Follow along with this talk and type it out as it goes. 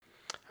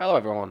Hello,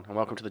 everyone, and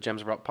welcome to the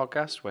Gems of Rock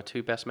podcast, where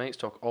two best mates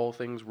talk all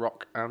things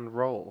rock and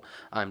roll.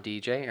 I'm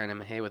DJ, and I'm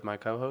here with my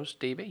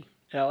co-host, DB.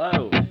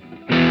 Hello.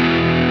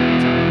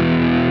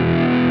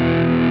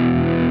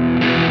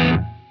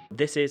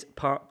 This is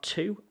part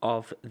 2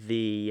 of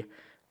the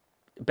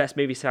best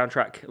movie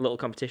soundtrack little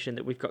competition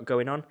that we've got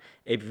going on.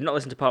 If you've not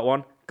listened to part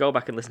 1, go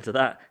back and listen to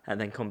that,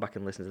 and then come back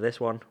and listen to this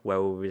one,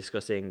 where we'll be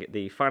discussing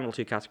the final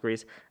 2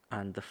 categories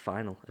and the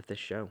final of this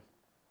show.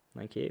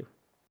 Thank you.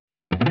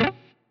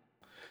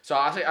 So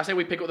I say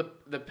we pick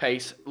up the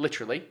pace,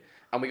 literally,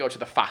 and we go to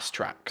the fast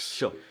tracks.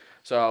 Sure.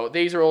 So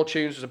these are all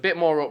tunes that's a bit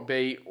more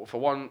upbeat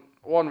for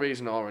one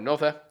reason or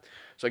another.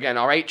 So again,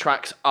 our 8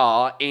 tracks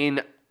are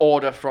in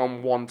order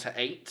from 1 to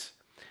 8.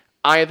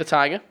 Eye of the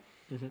Tiger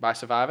by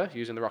Survivor,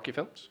 using the Rocky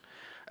films.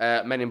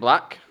 Men in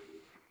Black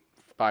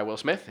by Will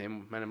Smith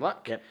in Men in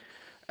Black. Yep.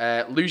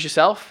 Lose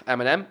Yourself,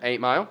 Eminem,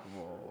 8 Mile.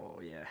 Oh,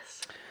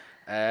 yes.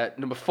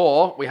 Number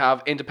 4, we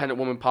have Independent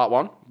Woman Part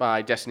 1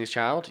 by Destiny's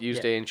Child,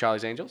 used in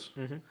Charlie's Angels.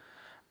 Mm-hmm.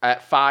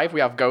 At 5,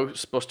 we have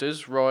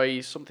Ghostbusters,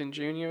 Roy something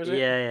Jr., is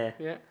it?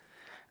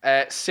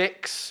 Yeah.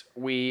 6,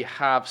 we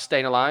have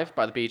Staying Alive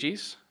by the Bee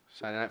Gees,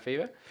 Saturday Night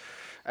Fever.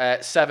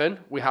 7,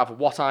 we have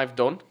What I've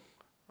Done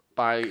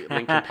by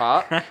Linkin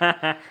Park,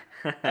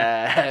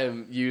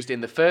 used in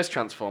the first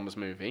Transformers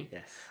movie.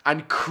 Yes.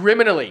 And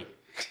criminally,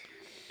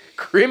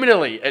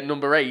 at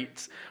number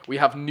 8, we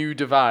have New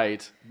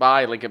Divide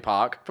by Linkin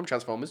Park from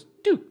Transformers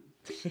 2.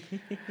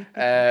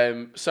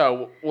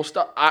 So we'll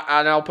start,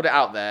 and I'll put it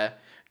out there.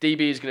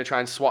 DB is going to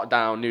try and swat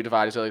down New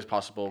Divide as early as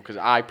possible because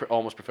I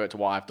almost prefer it to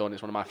What I've Done.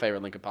 It's one of my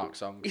favourite Linkin Park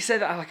songs. You say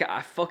that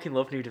I fucking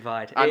love New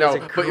Divide. I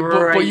know,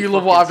 but you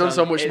love What I've Done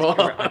so much more.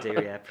 I do,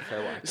 yeah.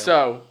 Prefer What I've Done.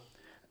 So,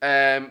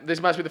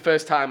 this might be the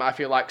first time I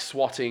feel like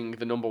swatting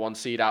the number 1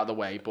 seed out of the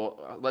way,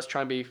 but let's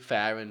try and be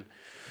fair and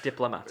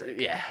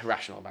diplomatic. Yeah,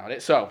 rational about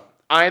it. So,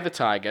 Eye of the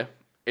Tiger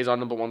is our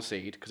number 1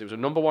 seed because it was a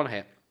number 1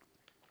 hit.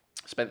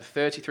 Spent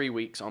 33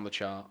 weeks on the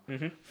chart.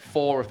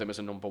 4 of them as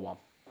a number 1.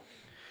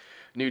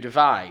 New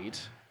Divide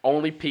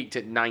only peaked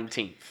at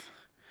 19th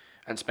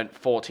and spent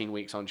 14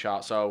 weeks on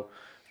chart. So,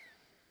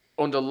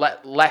 under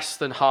less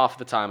than half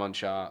the time on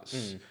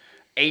charts,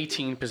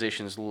 18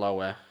 positions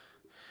lower.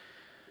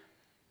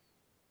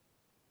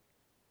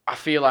 I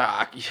feel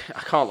like I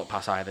can't look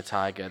past Eye of the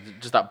Tiger.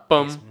 Just that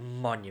bum. It's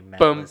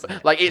monumental, isn't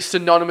it? Like, it's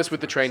synonymous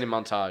with the training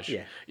montage.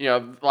 Yeah. You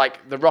know,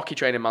 like the Rocky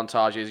training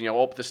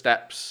montages, up the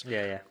steps,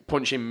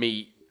 punching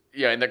meat,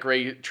 in the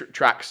grey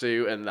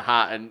tracksuit and the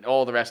hat and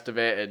all the rest of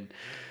it. And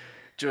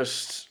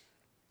just...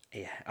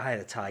 Yeah, Eye of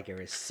the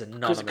Tiger is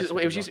synonymous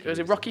with was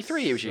it Rocky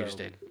 3 it was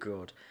used in?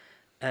 Good.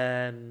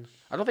 I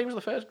don't think it was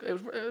the first. It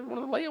was one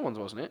of the later ones,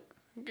 wasn't it?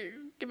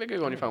 Give it a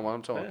Google on your phone while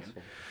I'm talking.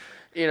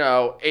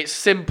 It's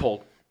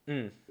simple.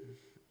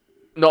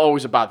 Not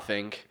always a bad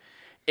thing.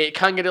 It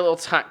can get a little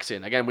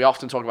taxing. Again, we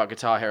often talk about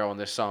Guitar Hero on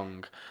this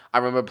song. I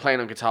remember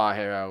playing on Guitar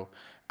Hero,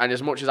 and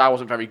as much as I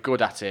wasn't very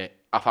good at it,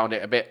 I found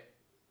it a bit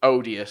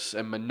odious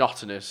and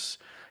monotonous,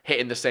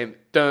 hitting the same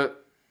dun,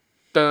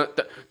 dun,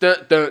 dun,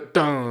 dun, dun,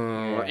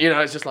 dun.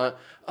 Yeah. It's just like,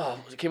 oh,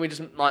 can we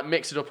just like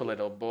mix it up a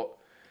little? But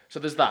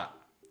so there's that.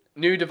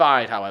 New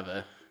Divide,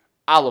 however,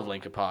 I love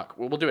Linkin Park.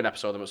 We'll do an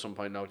episode of them at some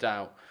point, no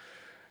doubt.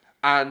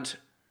 And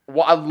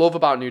what I love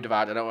about New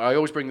Divide, and I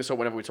always bring this up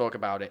whenever we talk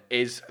about it,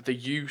 is the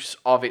use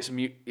of its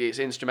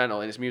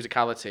instrumental and its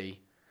musicality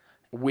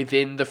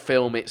within the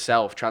film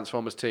itself,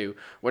 Transformers 2.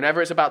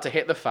 Whenever it's about to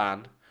hit the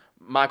fan,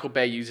 Michael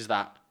Bay uses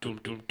that.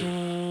 Dum, dum,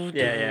 dum,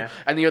 Yeah.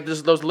 And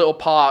there's those little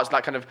parts,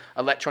 that kind of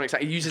electronic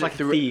sound. He uses It's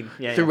it like a theme.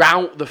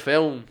 throughout the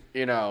film,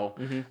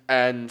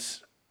 And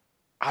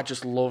I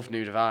just love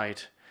New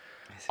Divide.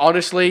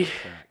 Honestly,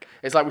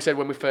 it's like we said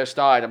when we first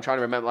started. I'm trying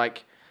to remember,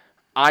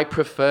 I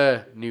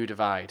prefer New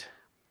Divide.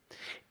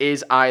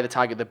 Is Eye of the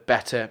Tiger the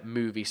better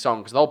movie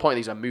song? Because the whole point of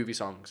these are movie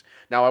songs.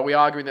 Now, are we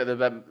arguing that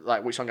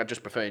they're which song I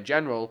just prefer in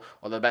general,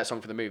 or the better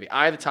song for the movie?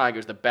 Eye of the Tiger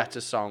is the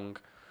better song,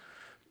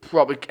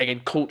 probably,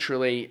 again,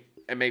 culturally,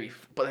 and maybe,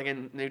 but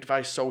again, New Divide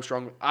is so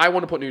strong. I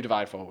want to put New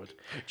Divide forward.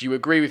 Do you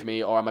agree with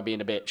me, or am I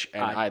being a bitch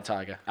and Eye of the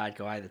Tiger? I'd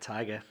go Eye of the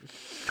Tiger.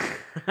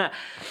 Because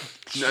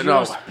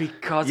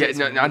it's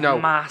I know.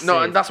 massive. No,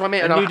 and that's what I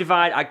mean. New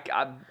Divide,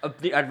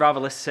 I'd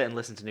rather sit and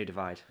listen to New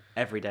Divide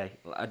every day.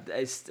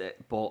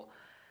 But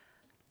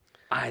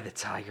Eye of the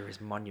Tiger is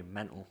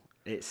monumental.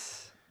 It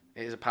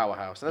is a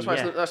powerhouse. And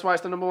that's why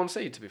it's the number 1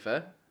 seed, to be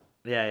fair.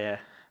 Yeah.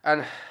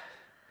 And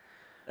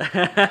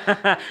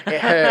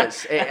it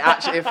hurts.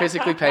 It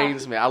physically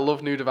pains me. I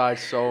love New Divide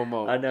so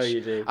much. I know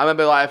you do. I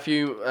remember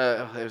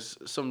there was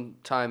some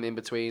time in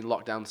between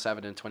lockdown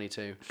 7 and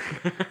 22.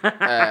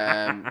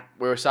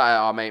 We were sat at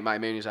our mate Mike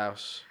Mooney's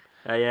house.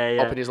 Up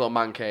in his little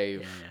man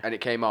cave, and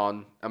it came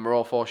on, and we're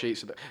all 4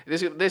 sheets.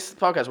 This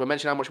podcast, we're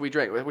mentioning how much we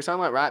drink. We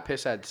sound like right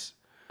pissheads.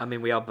 I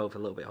mean, we are both a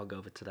little bit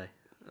hungover today.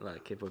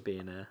 Like, if we're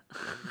being...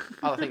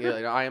 I think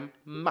I am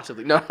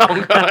massively... No,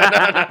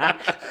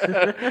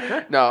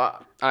 no,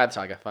 I had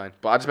Tiger, fine.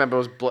 But I just remember I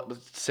was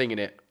singing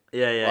it.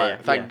 Yeah.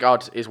 Thank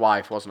God his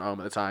wife wasn't home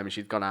at the time and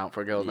she'd gone out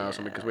for a girls' night or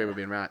something because we were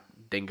being right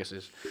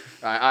dinguses.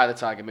 Right, I had the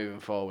Tiger moving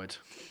forward.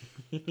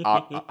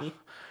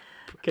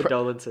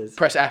 Condolences.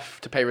 Press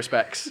F to pay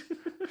respects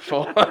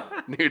for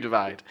New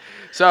Divide.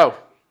 So,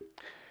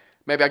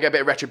 maybe I get a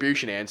bit of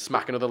retribution here and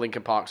smack another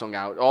Linkin Park song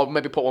out. Or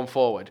maybe put one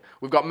forward.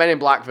 We've got Men in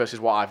Black versus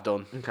What I've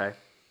Done. Okay.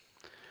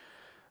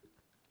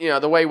 You know,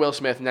 the way Will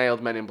Smith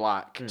nailed Men in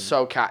Black,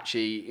 so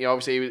catchy. You know,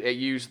 obviously it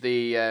used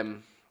the...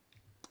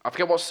 I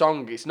forget what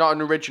song. It's not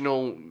an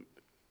original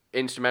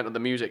instrumental, the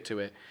music to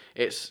it.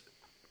 It's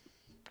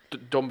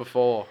done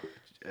before.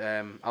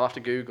 I'll have to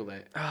Google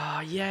it.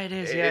 Oh, yeah, it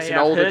is. It's an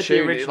I've older heard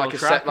tune. The It's original like a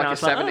track, and I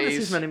was like, 70s. oh, this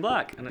is Men in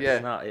Black. And it's Yeah.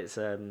 not. It's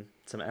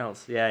something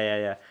else.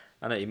 Yeah.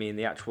 I know what you mean.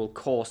 The actual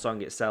core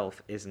song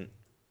itself isn't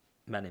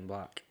Men in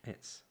Black.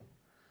 It's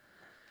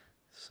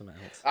something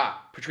else.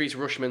 Patrice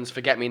Rushman's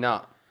Forget Me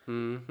Not.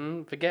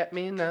 Forget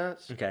Me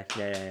Not. Okay,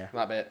 yeah.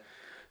 That bit.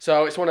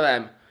 So it's one of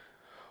them.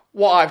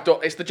 What I've done,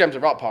 it's the Gems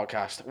of Rock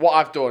podcast. What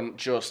I've done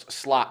just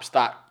slaps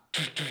that,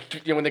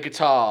 you know, in the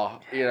guitar,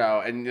 you know,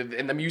 and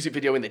in the music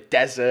video in the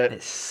desert.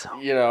 It's so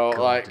you know,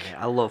 good, like isn't it?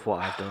 I love What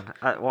I've Done.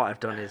 What I've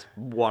Done is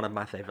one of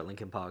my favourite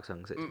Linkin Park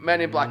songs. It's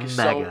Men in Black is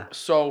mega.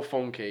 so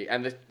funky,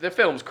 and the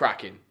film's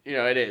cracking. You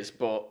know, it is,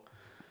 but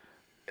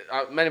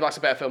Men in Black's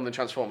a better film than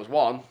Transformers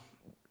 1,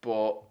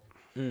 but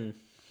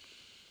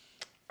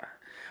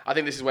I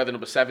think this is where the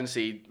number 7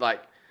 seed,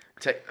 like,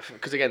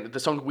 because again, the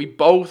song we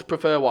both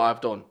prefer What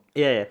I've Done.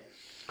 Yeah.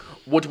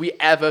 Would we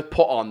ever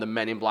put on the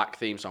Men in Black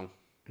theme song?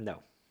 No.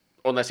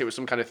 Unless it was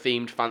some kind of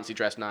themed fancy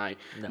dress night,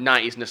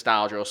 90s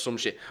nostalgia or some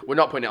shit. We're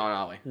not putting it on,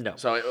 are we? No.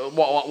 So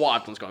what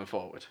I've done's going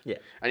forward. Yeah.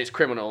 And it's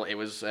criminal. It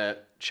was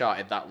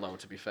charted that low,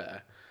 to be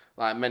fair.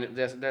 Like,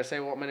 did I say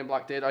what Men in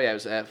Black did? Oh yeah,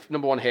 it was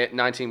number 1 hit,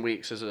 19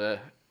 weeks as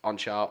on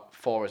chart,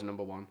 4 as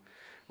number 1.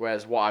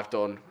 Whereas What I've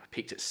Done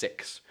peaked at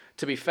 6.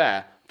 To be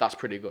fair, that's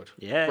pretty good.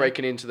 Yeah.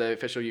 Breaking into the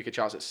official UK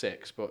charts at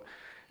 6. But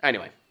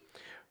anyway,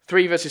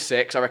 3 versus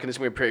 6. I reckon this is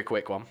going to be a pretty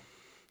quick one.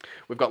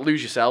 We've got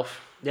Lose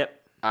Yourself.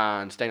 Yep.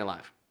 And Staying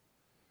Alive.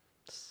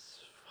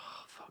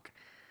 Oh, fuck.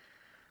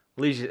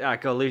 Lose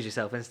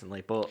Yourself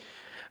instantly, but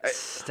Lose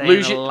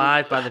Staying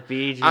Alive by the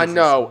Bee Gees. I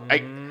know.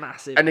 Is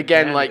massive. And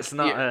again, like, it's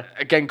not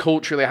again,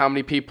 culturally, how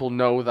many people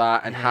know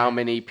that, and how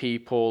many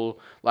people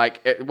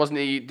like it wasn't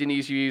he? Didn't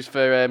he use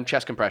for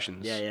chest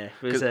compressions? Yeah.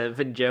 It was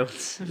Vin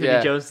Jones. Yeah.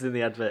 Vin Jones is in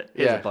the advert.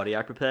 Here's Yeah. a body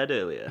I prepared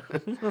earlier.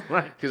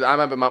 Because I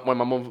remember when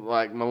my mum,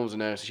 my mum's a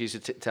nurse, she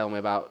used to tell me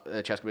about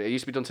chest compressions. It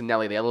used to be done to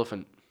Nelly the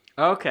elephant.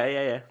 Okay,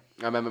 yeah.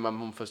 I remember my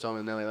mum first told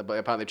me Nelly, but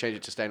apparently they changed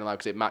it to Staying Alive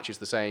because it matches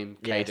the same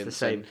Yeah, cadence. it's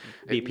the same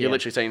and BPM. you're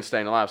literally saying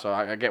Staying Alive, so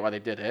I get why they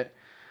did it.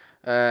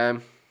 I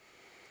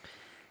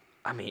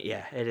mean,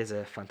 yeah, it is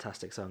a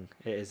fantastic song.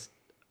 It is,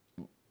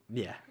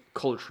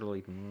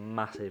 culturally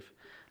massive.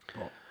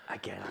 But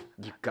again,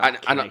 you've got a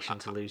connection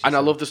to Lose Yourself. And I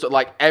love the stuff.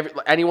 Like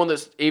anyone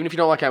that's, even if you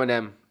don't like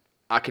Eminem,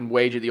 I can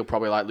wager that you'll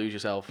probably like Lose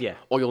Yourself. Yeah.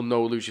 Or you'll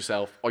know Lose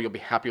Yourself, or you'll be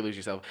happy Lose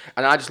Yourself.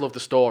 And I just love the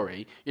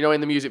story. You know,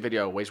 in the music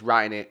video where he's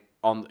writing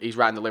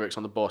the lyrics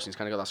on the bus, and he's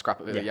kind of got that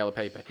scrap of yellow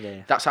paper.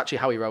 Yeah. That's actually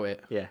how he wrote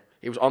it. Yeah.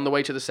 He was on the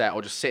way to the set,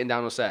 or just sitting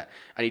down on set,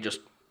 and he just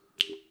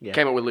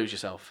came up with Lose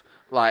Yourself.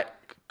 Like,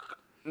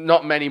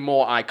 not many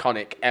more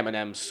iconic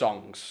Eminem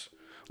songs.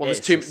 Well, there's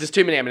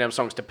too many Eminem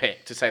songs to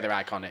pick to say they're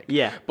iconic.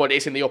 Yeah. But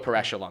it's in the upper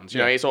echelons. You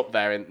know, it's up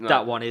there.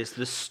 That one is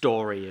the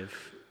story of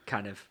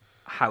kind of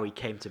how he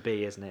came to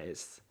be, isn't it?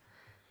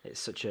 It's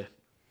such a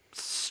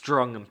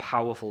strong and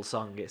powerful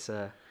song. It's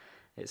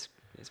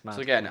mad. So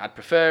again, I'd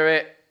prefer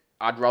it.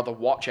 I'd rather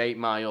watch 8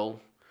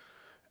 Mile.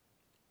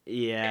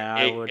 Yeah,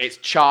 I would. It's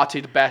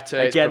charted better.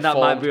 Again, that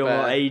might be a more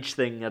more age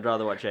thing. I'd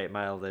rather watch 8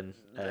 Mile than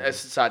it's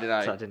Saturday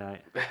Night. Saturday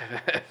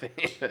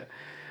Night.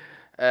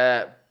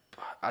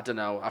 I don't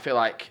know. I feel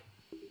like,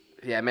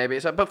 maybe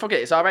it's. But fuck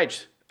it, it's our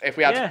age. If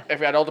we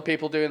had older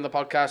people doing the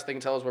podcast, they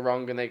can tell us we're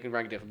wrong and they can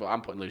rank different. But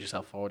I'm putting Lose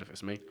Yourself forward if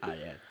it's me.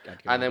 Yeah.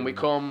 And then we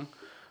come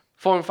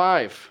 4 and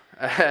 5.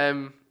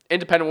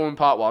 Independent Woman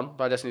Part 1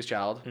 by Destiny's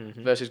Child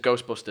versus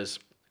Ghostbusters.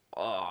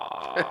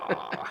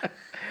 Oh.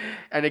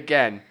 And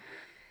again,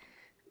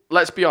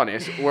 let's be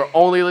honest, we're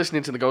only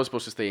listening to the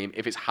Ghostbusters theme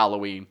if it's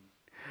Halloween.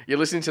 You're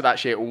listening to that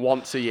shit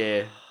once a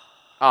year,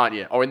 aren't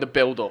you? Or in the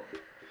build-up.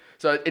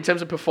 So in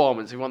terms of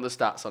performance, if you want the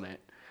stats on it,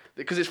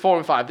 because it's 4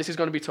 and 5, this is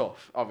going to be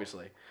tough,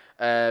 obviously.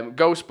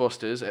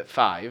 Ghostbusters at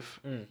 5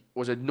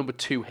 was a number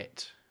 2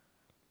 hit.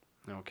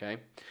 Okay.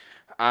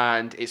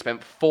 And it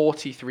spent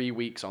 43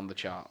 weeks on the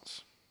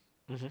charts.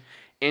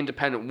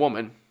 Independent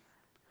Woman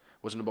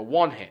was a number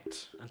 1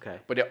 hit. Okay.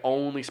 But it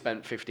only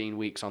spent 15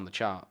 weeks on the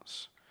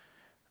charts.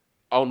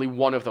 Only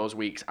one of those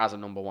weeks as a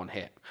number 1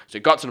 hit. So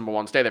it got to number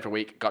 1, stayed there for a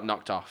week, got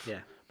knocked off. Yeah.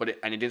 But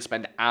it didn't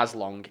spend as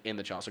long in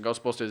the charts. So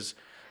Ghostbusters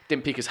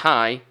didn't peak as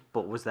high,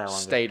 But was there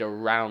longer? stayed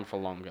around for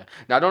longer.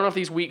 Now I don't know if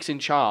these weeks in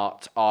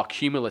chart are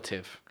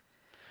cumulative.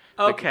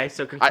 Okay,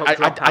 so can I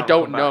drop out and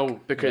don't come know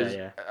back. because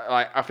Yeah.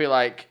 like I feel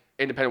like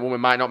Independent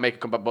Woman might not make a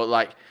comeback, but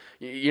like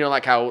you know,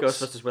 like how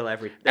Ghostbusters will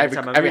every every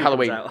time a movie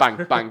Halloween, comes out.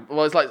 bang, bang.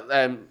 Well, it's like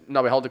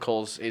Nobby Holder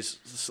calls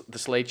the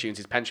Slade Tunes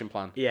his pension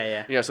plan.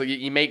 Yeah. You know, so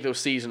you make those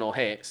seasonal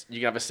hits, you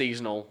can have a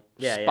seasonal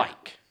Yeah.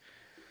 spike.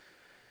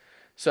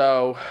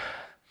 So,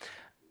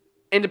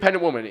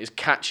 Independent Woman is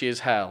catchy as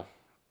hell.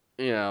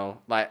 You know,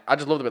 like I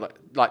just love the bit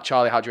like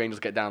Charlie, How'd Your Angels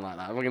Get Down like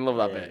that. I fucking love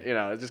that Yeah. bit. You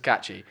know, it's just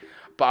catchy.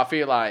 But I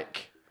feel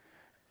like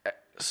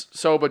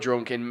sober,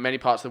 drunk in many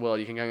parts of the world,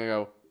 you can kind of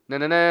go na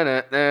na na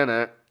na na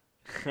na.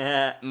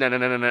 No, no, no,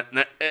 no, no,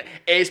 no.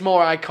 It's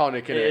more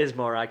iconic, isn't it? It is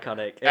more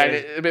iconic. And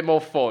it's a bit more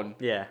fun.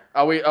 Yeah.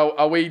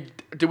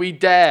 Do we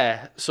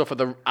dare suffer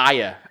the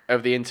ire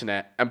of the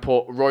internet and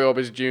put Roy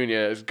Orbison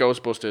Jr. as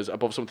Ghostbusters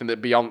above something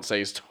that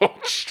Beyonce's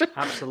touched?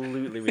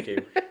 Absolutely, we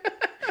do.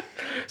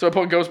 So we're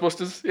putting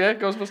Ghostbusters? Yeah,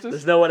 Ghostbusters?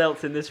 There's no one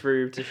else in this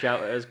room to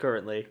shout at us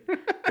currently.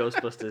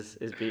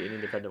 Ghostbusters is beating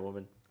Independent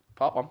Woman.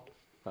 Part 1.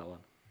 That one.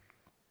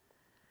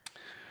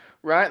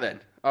 Right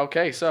then.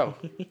 Okay, so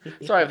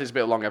sorry if this is a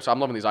bit long episode. I'm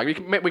loving these. Like, we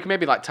can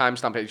maybe like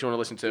timestamp it if you want to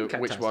listen to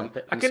which one.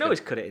 I can always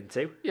cut it in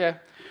two. Yeah.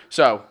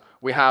 So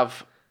we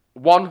have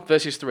 1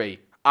 versus 3.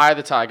 Eye of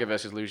the Tiger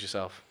versus Lose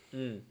Yourself.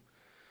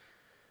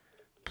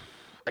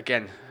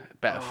 Again,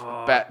 better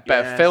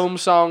yes. film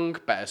song,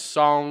 better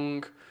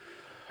song.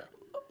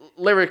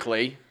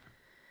 Lyrically,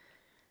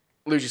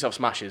 Lose Yourself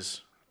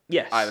smashes.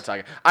 Yes. Eye of the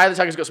Tiger. Eye of the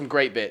Tiger's got some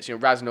great bits. You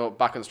know, razzing up,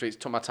 back on the streets,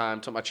 took my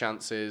time, took my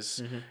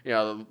chances. You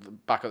know,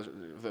 back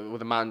with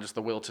the man, just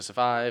the will to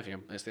survive. You know,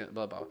 it's the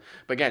blah blah.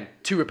 But again,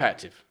 too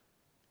repetitive.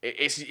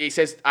 It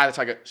says Eye of the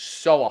Tiger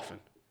so often,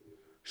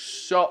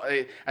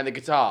 and the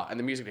guitar and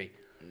the music beat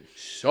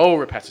so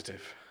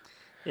repetitive.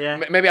 Yeah.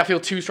 Maybe I feel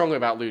too strongly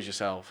about Lose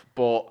Yourself,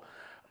 but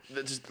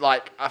just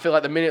like I feel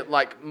like the minute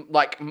like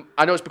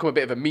I know it's become a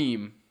bit of a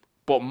meme,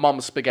 but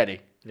Mom's Spaghetti.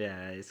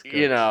 Yeah, it's good.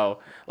 You know,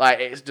 like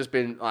it's just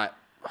been like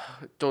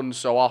done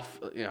so off.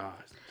 You know,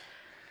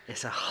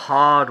 It's a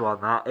hard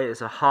one, that. It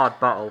is a hard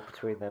battle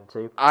between them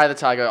two. Eye of the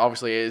Tiger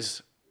obviously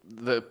is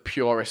the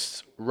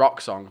purest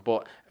rock song,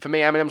 but for me,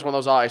 Eminem's one of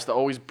those artists that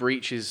always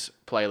breaches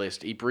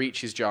playlist. He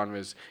breaches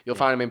genres. You'll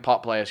find him in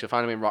pop playlists. You'll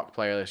find him in rock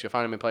playlists. You'll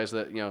find him in playlists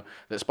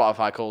that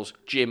Spotify calls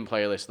gym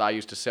playlists that I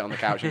used to sit on the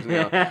couch.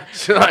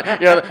 So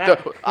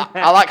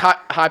I like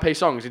high paced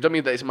songs. It doesn't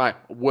mean that it's my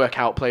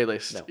workout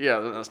playlist. No. Yeah,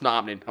 that's not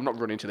happening. I'm not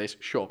running to this.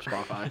 Shut up,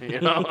 Spotify.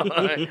 You know,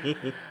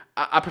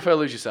 I prefer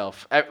Lose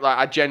Yourself. Like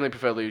I genuinely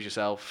prefer Lose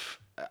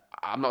Yourself.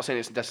 I'm not saying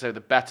it's necessarily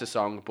the better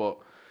song, but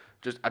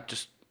I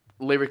just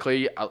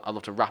lyrically, I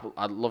love to rap.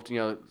 I love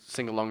to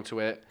sing along to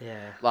it.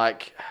 Yeah.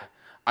 Like,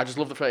 I just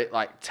love the phrase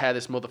like tear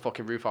this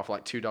motherfucking roof off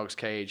like Two Dogs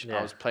Cage. Yeah.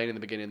 I was playing in the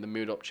beginning, the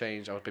mood up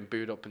changed. I was been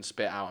booed up and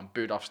spit out and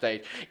booed off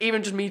stage.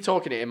 Even just me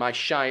talking it in my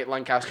shy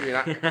Lancastrian,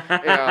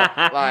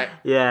 like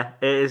Yeah,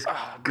 it is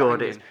good.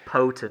 banging. It's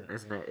potent,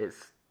 isn't it? It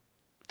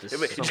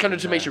just kind of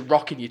just makes you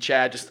rock in your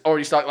chair. Just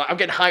already start like I'm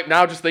getting hyped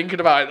now just thinking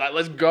about it. Like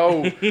let's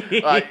go.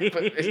 Like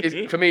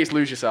for me, it's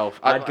Lose Yourself.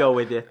 I'd go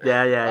with you.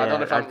 Yeah. I don't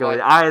know if I'd I'm go with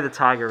you. like- Eye of the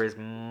Tiger is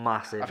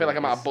massive. I feel like I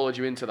might have bullied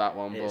you into that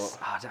one, It's,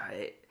 but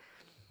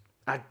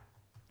I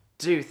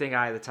do think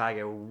Eye of the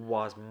Tiger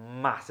was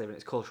massive and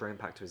its cultural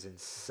impact was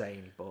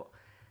insane.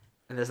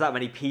 And there's that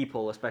many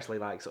people, especially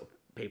like sort of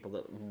people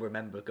that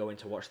remember going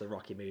to watch the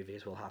Rocky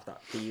movies, will have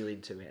that feeling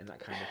to it and that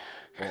kind of.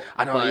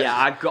 I know. But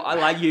yeah, I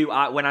like you.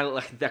 I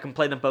can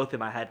play them both in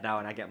my head now,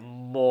 and I get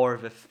more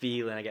of a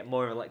feeling. I get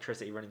more of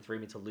electricity running through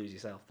me to Lose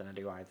Yourself than I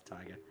do Eye of the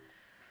Tiger.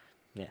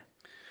 Yeah.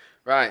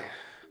 Right.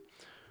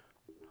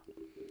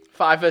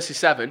 5 versus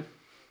 7.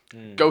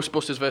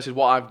 Ghostbusters versus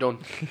What I've Done.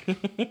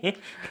 It's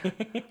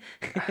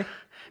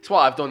What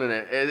I've Done, isn't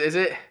it? Is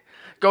it?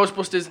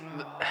 Ghostbusters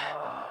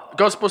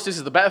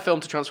is the better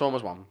film to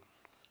Transformers 1.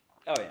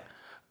 Oh yeah.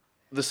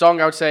 The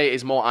song, I would say,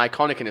 is more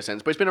iconic in a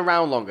sense, but it's been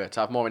around longer to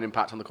have more of an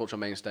impact on the cultural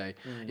mainstay.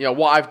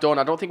 What I've Done,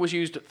 I don't think was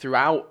used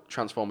throughout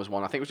Transformers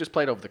 1. I think it was just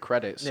played over the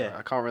credits. Yeah.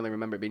 I can't really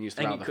remember it being used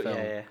throughout the film.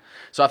 Yeah.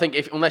 So I think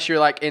unless you're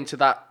like into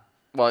that,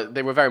 well,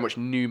 they were very much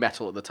new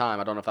metal at the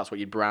time. I don't know if that's what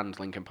you'd brand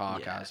Linkin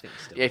Park Yeah, I as. think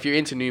still If you're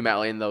into new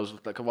metal in those,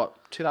 like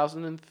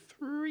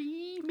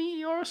 2003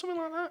 Meteor or something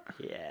like that?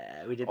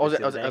 Yeah, we did. Or was this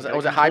it the other day, was it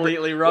got hybrid?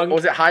 completely wrong. Or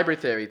was it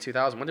Hybrid Theory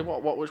 2000?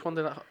 Which one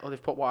did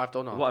they've put What I've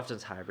Done on? What I've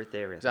done's Hybrid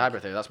Theory. It's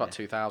Hybrid Theory. That's about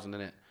 2000,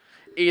 isn't it?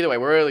 Either way,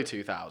 we're early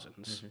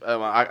 2000s.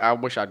 I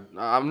wish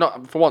I'm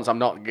not, for once, I'm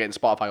not getting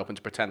Spotify open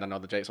to pretend I know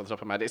the dates on the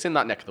top of my head. It's in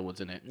that neck of the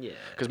woods, isn't it? Yeah.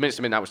 Because Minutes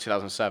to Midnight was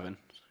 2007.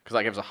 Because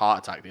that gave us a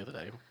heart attack the other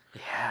day.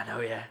 Yeah, I know.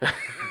 Yeah.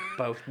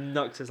 Both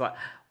knocked us like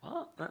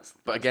what?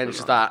 But again, that's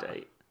it's the just wrong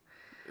date.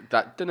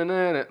 that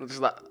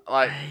just that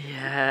like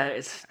Yeah,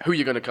 it's who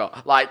you gonna call?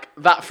 Like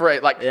that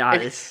phrase, like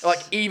Yeah, like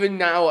even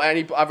now,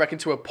 I reckon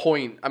to a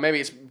point, and maybe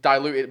it's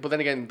diluted. But then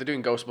again, they're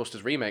doing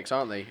Ghostbusters remakes,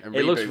 aren't they? And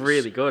it looks reboots.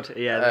 really good.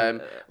 Yeah.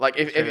 Like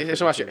if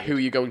someone asks you who are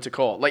you going to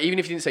call, like even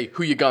if you didn't say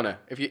who you gonna,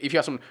 if you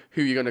ask someone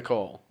who you gonna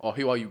call or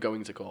who are you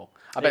going to call,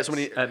 I bet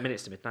somebody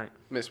Minutes to Midnight.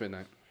 Minutes to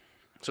Midnight.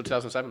 So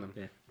 2007 then.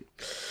 Yeah.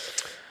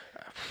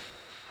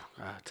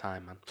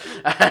 Time, man.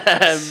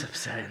 It's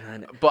upsetting,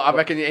 isn't it? But I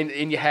reckon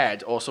in your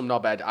head or some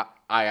knobhead,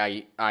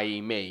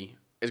 i.e. me,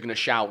 is going to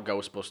shout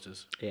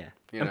Ghostbusters. Yeah.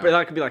 You And know. but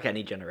that could be like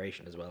any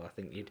generation as well. I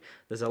think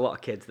there's a lot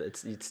of kids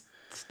that you'd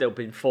still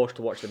been forced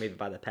to watch them either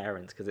by their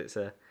parents because it's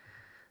I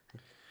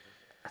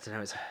don't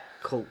know, it's a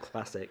cult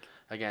classic.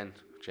 Again,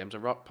 James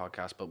and Rock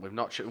podcast, but we're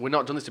not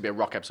done this to be a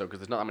rock episode because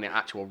there's not that many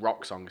actual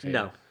rock songs here.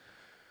 No.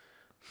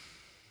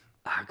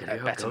 I'm gonna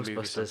go better movie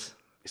Ghostbusters.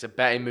 It's a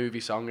better movie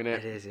song, isn't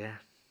It it? is, yeah.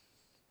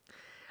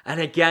 And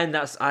again,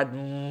 I'd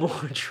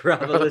much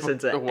rather listen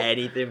to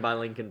anything by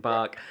Linkin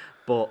Park,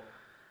 but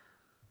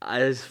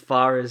as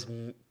far as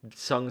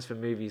songs for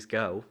movies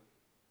go,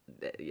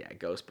 yeah,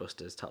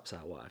 Ghostbusters tops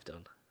out what I've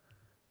done.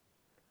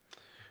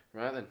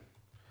 Right then.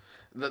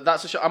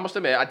 That's a show. I must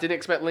admit, I didn't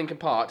expect Linkin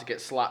Park to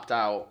get slapped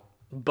out.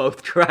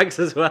 Both tracks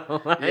as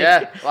well.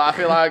 Yeah, I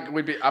feel like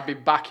I'd be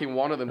backing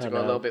one of them to go a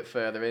know. little bit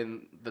further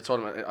in the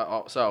tournament.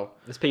 So,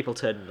 There's people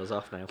turning us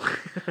off now.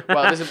 well,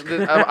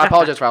 I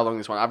apologize for how long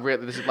this one.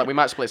 This is like we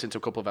might split this into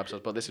a couple of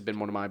episodes, but this has been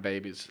one of my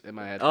babies in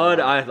my head. Oh,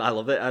 no, I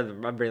love it.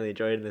 I'm really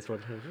enjoying this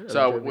one.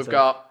 So we've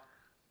got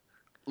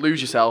Lose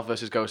Yourself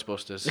versus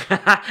Ghostbusters.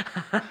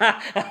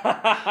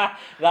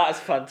 That's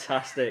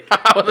fantastic.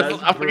 I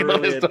That's fucking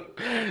love this brilliant.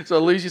 stuff. So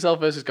Lose Yourself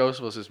versus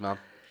Ghostbusters, man.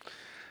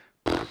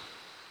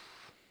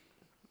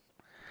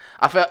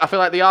 I feel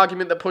like the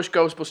argument that pushed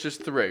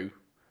Ghostbusters through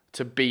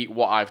to beat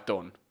what I've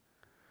done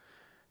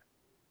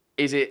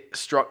is it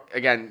struck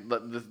again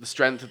the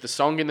strength of the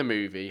song in the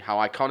movie, how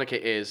iconic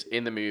it is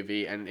in the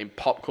movie and in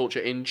pop culture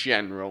in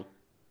general.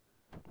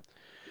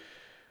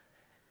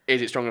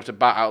 Is it strong enough to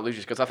bat out Lose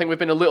Yourself? Because I think we've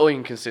been a little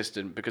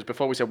inconsistent because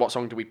before we said what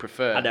song do we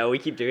prefer, I know, we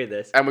keep doing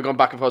this. and we've gone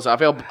back and forth.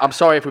 So I'm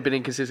sorry if we've been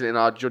inconsistent in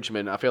our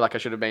judgment. I feel like I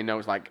should have made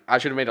notes I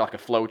should have made like a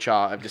flow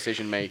chart of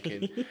decision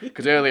making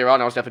because earlier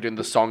on I was definitely doing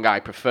the song I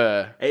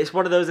prefer. It's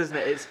one of those, isn't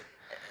it?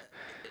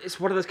 It's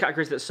one of those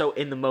categories that's so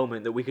in the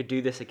moment that we could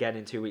do this again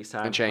in 2 weeks'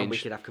 time And change we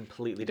could have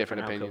completely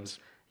different different opinions. outcomes.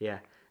 Yeah.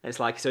 And it's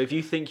like, so if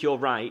you think you're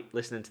right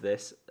listening to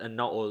this and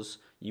not us,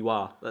 you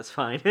are. That's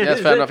fine. Yeah, that's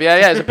fair enough.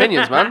 Yeah, it's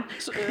opinions, man.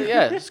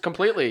 It's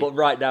completely But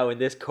right now, in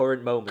this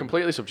current moment,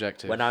 completely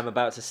subjective. when I'm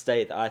about to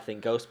state that I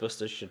think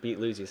Ghostbusters should beat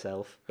Lose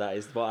Yourself, that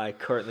is what I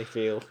currently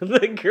feel.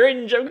 The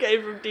cringe I'm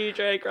getting from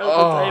DJ across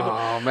the table.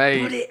 Oh,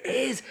 mate. But it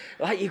is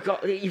like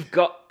you've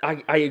got.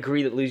 I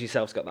agree that Lose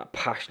Yourself's got that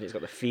passion. It's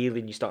got the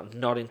feeling. You start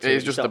nodding to it.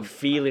 It's You just start the-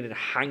 feeling and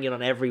hanging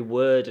on every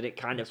word, and it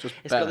kind of it's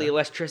got better. the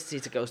electricity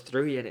that goes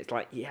through you, and it's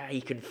like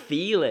you can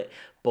feel it.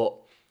 But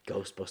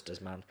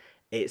Ghostbusters, man,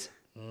 it's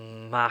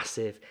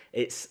massive.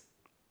 It's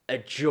a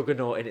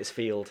juggernaut in its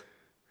field.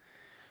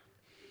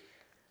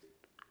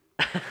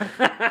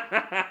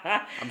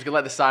 I'm just gonna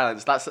let the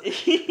silence.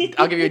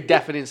 I'll give you a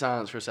deafening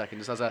silence for a second,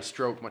 just as I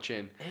stroke my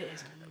chin. It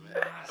is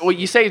massive. Well,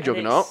 you say And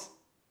Juggernaut it's-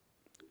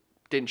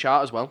 didn't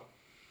chart as well,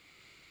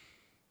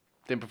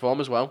 didn't perform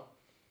as well.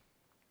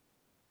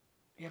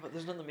 Yeah, but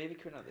there's another movie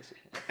coming out this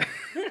year.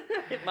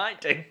 It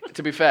might do.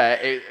 To be fair,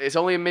 it's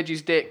only a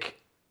Midgey's dick.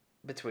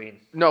 Between.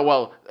 No,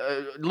 well,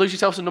 Lose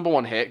Yourself's a number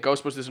 1 hit.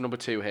 Ghostbusters is a number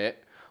 2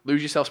 hit.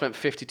 Lose Yourself spent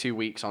 52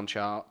 weeks on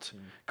chart.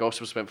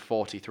 Ghostbusters spent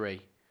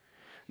 43.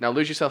 Now,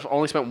 Lose Yourself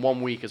only spent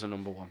 1 week as a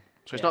number 1.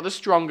 So it's Yeah. not the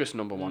strongest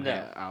number 1 No.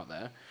 hit out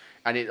there.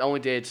 And it only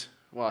did,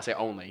 well, I say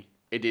only,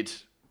 it did,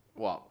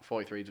 what,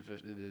 43 to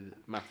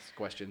maths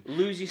question.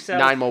 Lose Yourself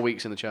 9 more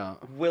weeks in the chart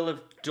will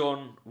have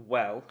done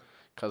well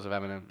because of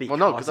Eminem. because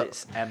Well, no, because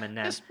it's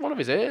Eminem. it's one of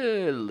his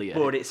earlier.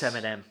 But it's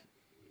Eminem.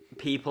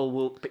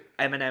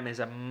 Eminem is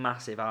a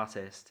massive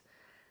artist,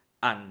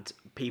 and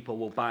people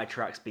will buy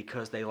tracks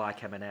because they like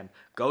Eminem.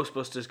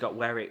 Ghostbusters got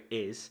where it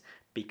is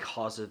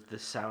because of the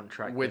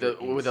soundtrack. with that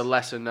a it with a is.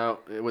 lesser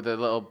note, with a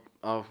little.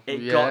 Oh,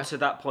 It yeah. got to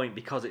that point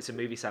because it's a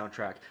movie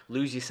soundtrack.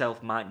 Lose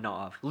Yourself might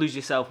not have. Lose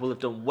Yourself will have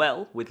done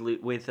well with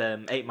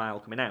 8 Mile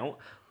coming out,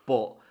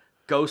 but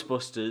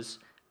Ghostbusters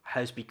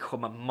has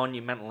become a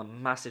monumental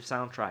and massive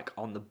soundtrack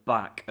on the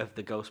back of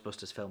the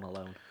Ghostbusters film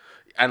alone.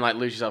 And like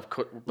Lose Yourself,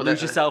 but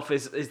Lose Yourself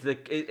is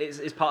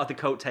part of the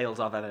coattails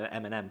of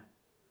Eminem.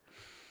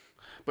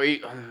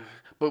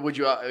 But would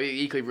you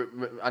equally?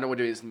 I know we're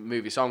doing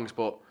movie songs,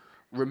 but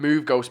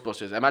remove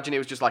Ghostbusters. Imagine it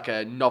was just like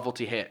a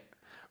novelty hit.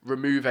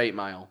 Remove 8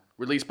 Mile.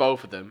 Release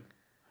both of them.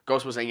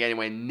 Ghostbusters ain't getting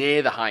anywhere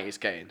near the height it's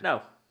getting.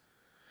 No,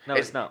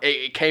 it's not.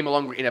 It came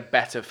along in a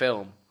better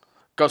film.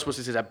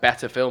 Ghostbusters is a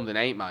better film than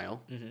 8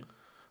 Mile,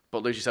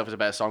 but Lose Yourself is a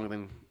better song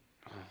than.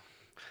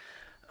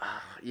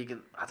 You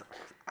can.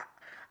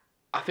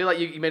 I feel like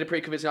you made a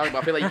pretty convincing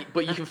argument. But I feel like,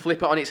 but you can flip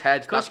it on its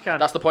head. course you can.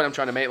 That's the point I'm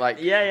trying to make. Like,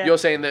 Yeah. you're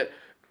saying that,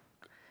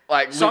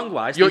 like,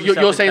 Song-wise, you're Lose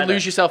Yourself you're is saying better.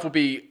 Lose Yourself will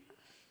be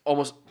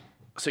almost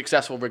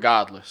successful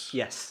regardless,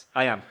 Yes,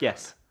 I am.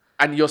 Yes.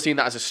 and you're seeing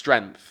that as a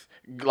strength.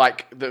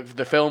 Like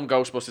the film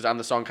Ghostbusters and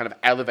the song kind of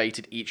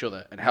elevated each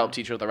other and helped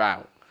each other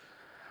out.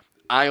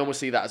 I almost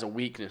see that as a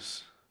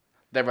weakness.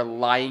 They're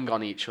relying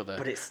on each other.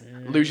 But it's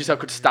Lose Yourself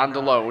could stand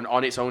alone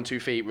on its own 2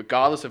 feet,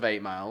 regardless of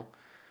 8 Mile.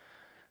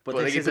 But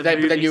But this is a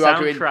then movie you're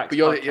arguing, soundtracks but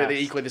you're podcast.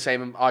 equally the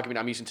same argument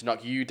I'm using to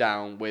knock you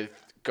down with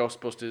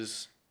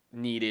Ghostbusters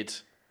needed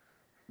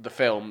the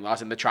film,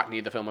 as in the track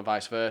needed the film and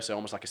vice versa,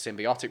 almost like a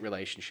symbiotic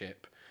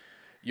relationship.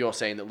 You're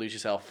saying that Lose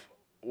Yourself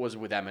was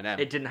with Eminem.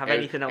 It didn't have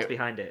anything else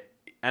behind it.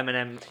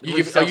 Eminem. You're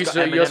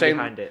Eminem saying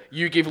behind it.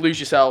 you give Lose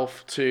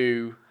Yourself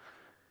to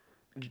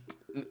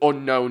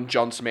unknown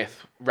John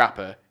Smith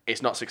rapper,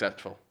 it's not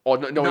successful. Or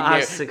no, Not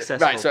as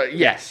successful. Right, so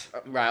yes.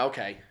 Right,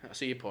 okay. I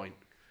see your point.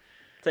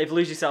 So if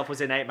Lose Yourself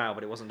was in 8 Mile,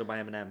 but it wasn't done by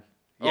Eminem.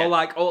 Yeah.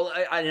 Or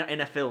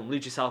in a film.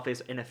 Lose Yourself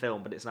is in a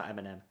film, but it's not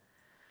Eminem.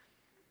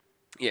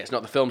 Yeah, it's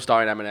not the film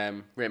starring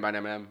Eminem, written by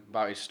Eminem,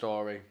 about his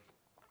story.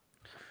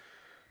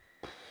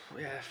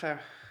 Yeah, fair.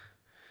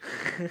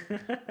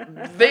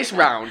 This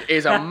round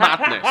is a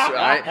madness,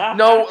 right?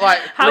 No, like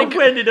How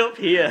we ended up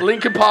here?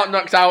 Linkin Park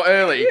knocked out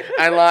early,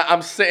 and like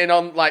I'm sitting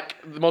on like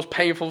the most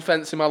painful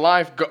fence in my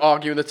life,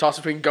 arguing the toss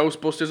between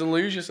Ghostbusters and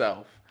Lose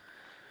Yourself.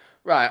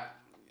 Right,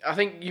 I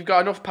think you've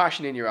got enough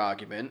passion in your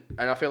argument,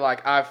 and I feel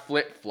like I've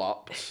flip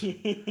flopped. Fuck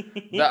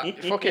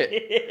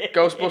it,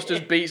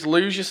 Ghostbusters beats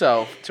Lose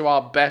Yourself to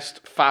our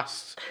best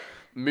fast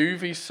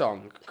movie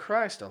song.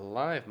 Christ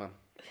alive, man.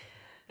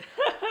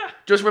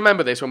 Just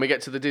remember this when we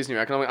get to the Disney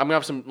round. I'm gonna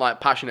have some like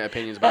passionate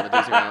opinions about the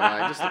Disney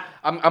round. Like,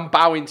 I'm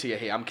bowing to you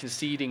here. I'm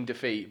conceding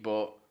defeat,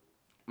 but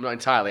I'm not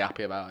entirely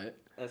happy about it.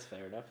 That's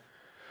fair enough.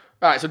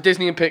 Right, so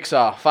Disney and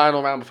Pixar,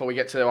 final round before we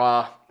get to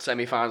our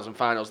semi-finals and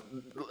finals.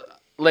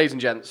 Ladies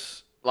and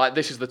gents, like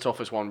this is the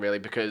toughest one really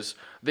because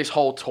this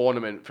whole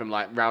tournament from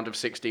like round of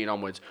 16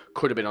 onwards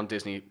could have been on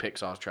Disney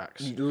Pixar's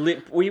tracks.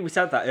 We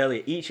said that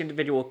earlier. Each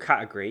individual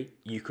category,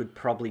 you could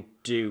probably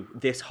do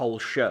this whole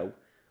show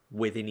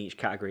within each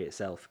category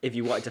itself if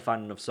you wanted to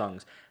find enough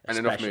songs, and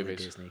enough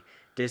movies.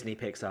 Disney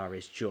Pixar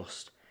is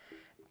just,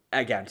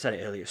 again, said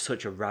it earlier,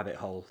 such a rabbit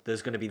hole.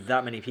 There's going to be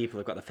that many people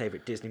who've got their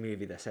favourite Disney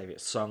movie, their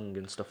favourite song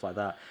and stuff like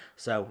that.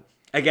 So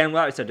again,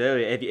 like I said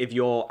earlier, if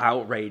you're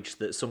outraged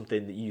that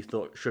something that you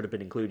thought should have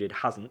been included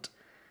hasn't,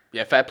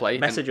 yeah, fair play.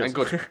 Message us. And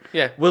good.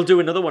 Yeah. We'll do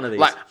another one of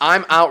these. Like,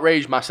 I'm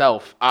outraged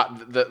myself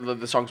at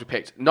the songs we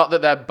picked. Not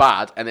that they're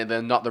bad and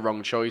they're not the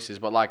wrong choices,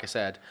 but like I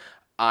said,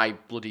 I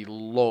bloody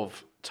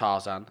love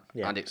Tarzan.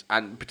 Yeah.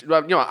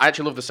 I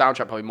actually love the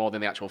soundtrack probably more than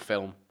the actual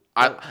film.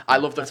 I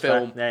love the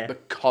film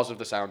because of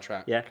the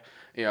soundtrack. Yeah.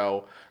 You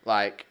know,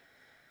 like,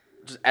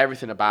 just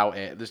everything about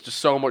it. There's just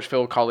so much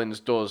Phil Collins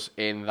does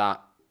in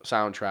that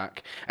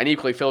soundtrack. And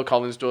equally, Phil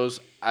Collins does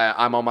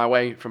I'm on My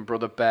Way from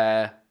Brother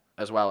Bear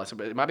as well.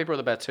 It might be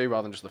Brother Bear 2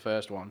 rather than just the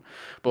first one.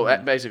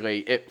 But basically,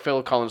 if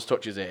Phil Collins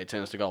touches it, it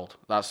turns to gold.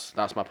 That's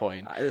my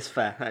point. That's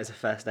fair. That is a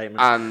fair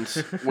statement.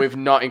 And we've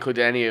not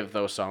included any of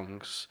those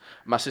songs.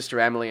 My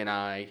sister Emily and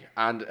I,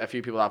 and a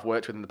few people I've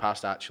worked with in the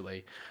past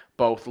actually,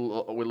 both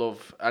we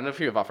love, and a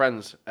few of our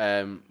friends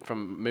from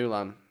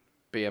Mulan,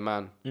 Be a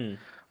Man.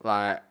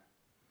 Like,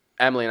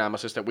 Emily and I, my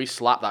sister, we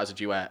slap that as a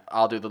duet.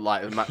 I'll do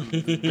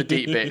the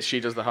deep bits,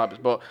 she does the hard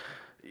bits. But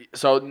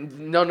so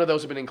none of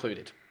those have been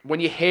included. When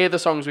you hear the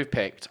songs we've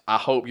picked, I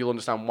hope you'll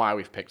understand why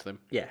we've picked them.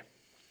 Yeah.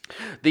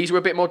 These were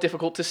a bit more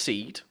difficult to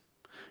seed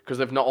because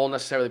they've not all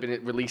necessarily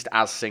been released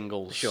as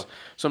singles. Sure.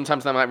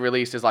 Sometimes they might be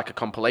released as like a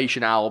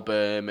compilation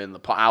album and they're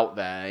put out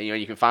there. You know,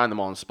 you can find them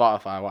on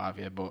Spotify, what have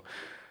you. But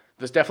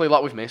there's definitely a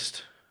lot we've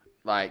missed.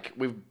 Like,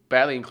 we've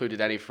barely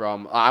included any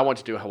from... I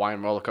wanted to do a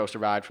Hawaiian roller coaster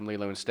ride from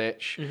Lilo and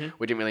Stitch. Mm-hmm.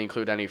 We didn't really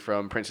include any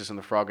from Princess and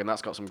the Frog, and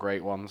that's got some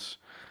great ones.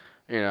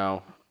 You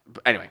know.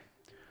 But anyway,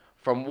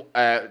 from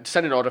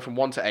descending order from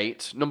 1 to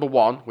 8. Number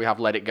 1, we have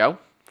Let It Go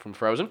from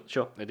Frozen.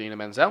 Sure. Idina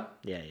Menzel.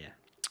 Yeah.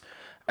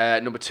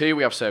 Number 2,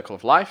 we have Circle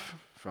of Life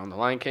from The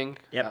Lion King.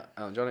 Yep.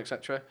 Elton John,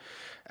 etc.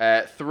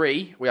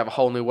 3, we have A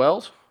Whole New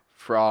World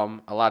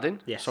from Aladdin.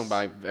 Yes. Sung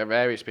by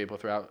various people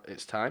throughout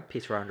its time.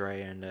 Peter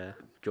Andre and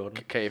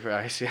Jordan. Katie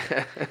Price,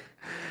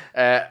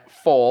 yeah.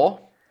 4,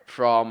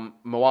 from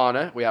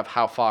Moana, we have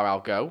How Far I'll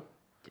Go.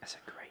 That's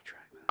a great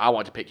track. I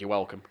wanted to pick You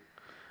Welcome.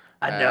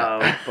 I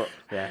know, but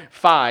yeah.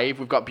 5,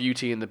 we've got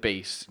Beauty and the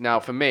Beast.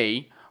 Now, for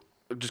me,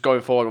 just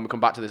going forward when we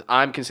come back to this,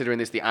 I'm considering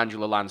this the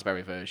Angela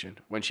Lansbury version,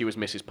 when she was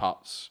Mrs.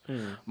 Potts.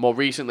 More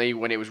recently,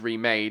 when it was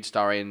remade,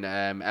 starring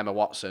Emma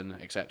Watson,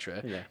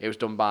 etc., it was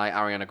done by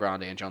Ariana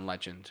Grande and John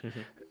Legend. Mm-hmm.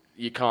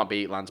 You can't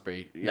beat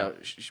Lansbury. You know,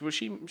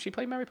 she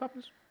played Mary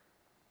Poppins?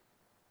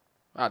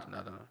 I don't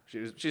know.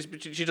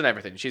 She's done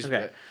everything. She's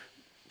done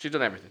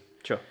everything.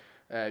 Sure.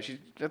 I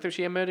think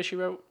she in Murder, She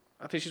Wrote.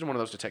 I think she's in one of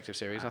those detective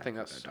series. I think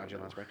that's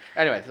Angela Lansbury.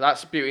 Anyway,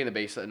 that's Beauty and the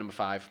Beast at number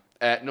 5.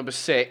 Number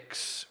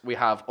 6, we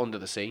have Under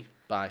the Sea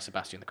by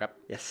Sebastian the Crab.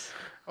 Yes.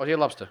 Or is he a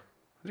lobster?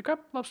 Is it crab?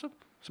 Lobster?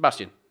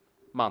 Sebastian.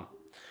 Man.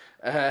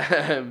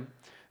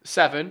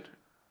 7,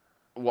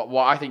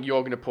 what I think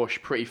you're going to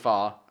push pretty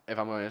far, if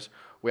I'm honest,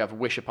 we have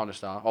Wish Upon a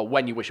Star, or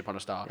When You Wish Upon a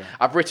Star. Yeah.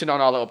 I've written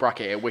on our little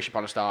bracket here, Wish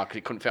Upon a Star, because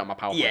it couldn't fit on my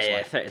PowerPoint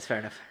slide. Yeah, it's fair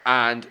enough.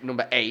 And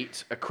number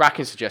 8, a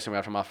cracking suggestion we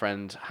had from our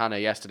friend Hannah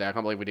yesterday. I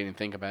can't believe we didn't even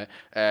think about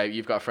it.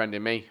 You've Got a Friend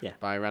in Me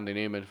by Randy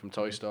Newman from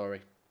Toy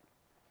Story.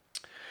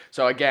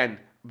 So again,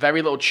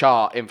 very little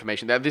chart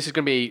information there. This is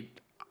going to be,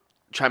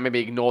 try and maybe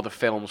ignore the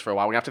films for a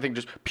while. We have to think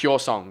just pure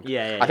song.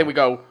 I think we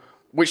go,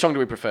 which song do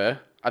we prefer?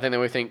 I think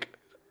then we think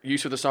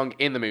use of the song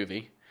in the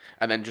movie.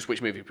 And then just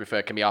which movie we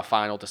prefer can be our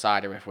final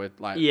decider if we're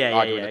like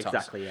arguing the toss.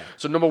 Exactly, yeah.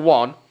 So number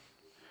 1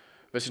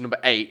 versus number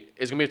 8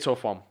 is going to be a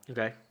tough one.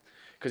 Okay.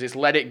 Because it's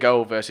Let It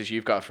Go versus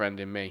You've Got a Friend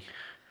in Me.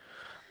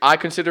 I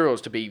consider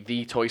us to be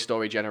the Toy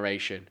Story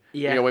generation.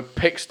 Yeah. You know, when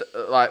Pixar...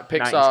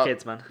 90s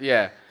kids, man.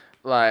 Yeah.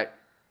 Like,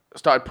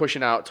 started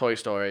pushing out Toy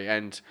Story,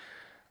 and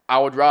I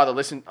would rather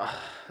listen...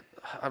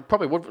 I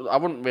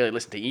wouldn't really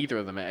listen to either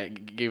of them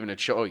given a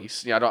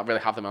choice. You know, I don't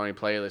really have them on any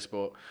playlist,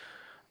 but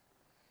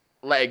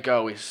Let It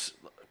Go is...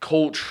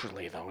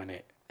 Culturally, though,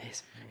 innit?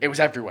 It was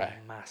everywhere.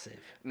 Massive.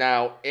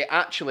 Now, it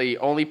actually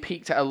only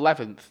peaked at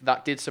 11th.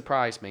 That did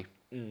surprise me.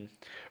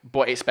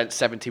 But it spent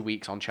 70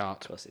 weeks on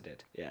chart. Of course it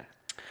did. Yeah.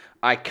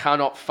 I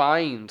cannot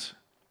find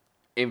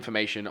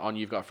information on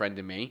You've Got a Friend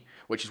in Me,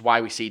 which is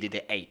why we seeded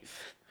it 8th.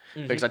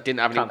 Because I didn't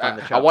have Can't find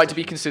any... the I chart wanted to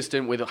be position.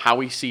 consistent with how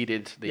we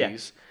seeded these. Yeah.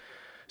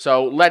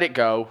 So, Let It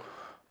Go,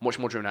 much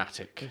more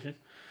dramatic.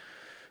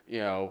 You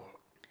know,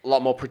 a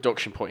lot more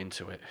production put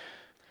into it.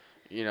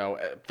 You know,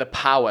 the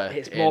power...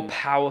 It's more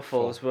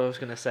powerful, is what I was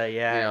going to say,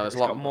 yeah. You know, there's It's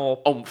a lot got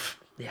more... oomph.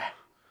 Yeah.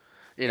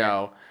 You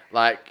know,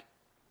 like...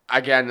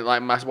 Again,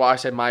 like what I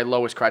said, my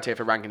lowest criteria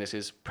for ranking this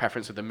is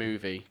preference of the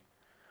movie.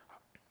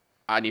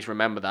 I need to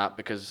remember that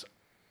because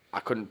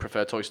I couldn't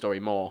prefer Toy Story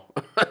more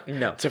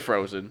No. to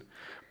Frozen.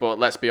 But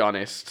let's be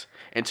honest,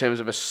 in terms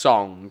of a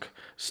song,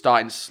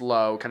 starting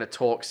slow, kind of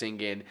talk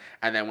singing,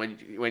 and then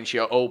when she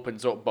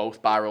opens up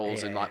both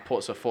barrels and like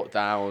puts her foot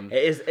down,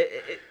 It is...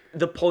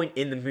 the point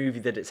in the movie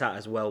that it's at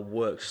as well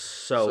works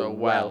so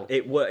well.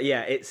 well.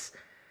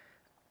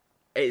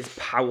 It's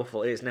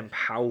powerful. It's an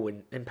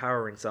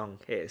empowering song.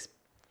 It's...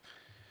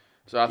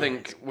 So I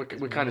think we're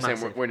kind of saying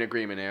massive. we're in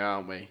agreement here,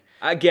 aren't we?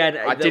 Again,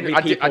 I didn't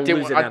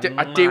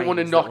want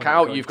to knock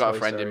out You've Got a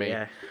Friend in Me,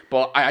 Yeah.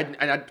 but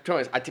to be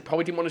honest,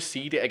 probably didn't want to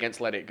seed it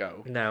against Let It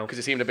Go. No. Because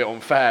it seemed a bit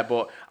unfair,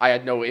 but I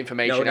had no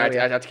information. No, I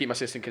yeah. had to keep my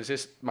system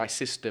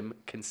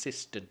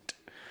consistent.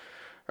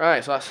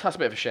 Right, so that's a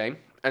bit of a shame.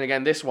 And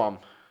again, this one,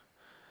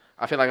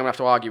 I feel like I'm gonna have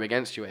to argue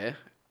against you here,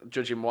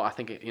 judging what I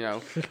think.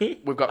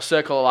 We've got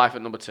Circle of Life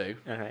at number 2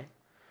 Okay.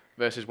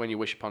 versus When You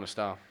Wish Upon a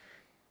Star.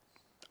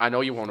 I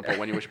know you want to put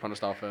When You Wish Upon a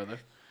Star further.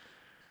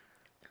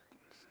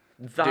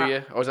 Do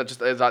you? Or is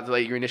that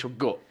like your initial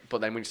gut,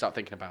 but then when you start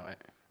thinking about it?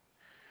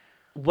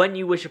 When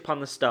You Wish Upon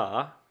the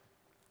Star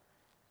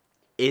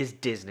is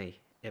Disney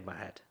in my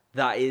head.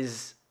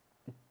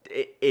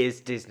 It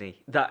is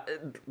Disney. That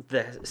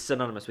they're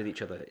synonymous with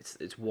each other.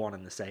 It's one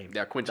and the same.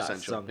 Yeah,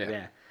 quintessential. That song,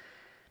 yeah.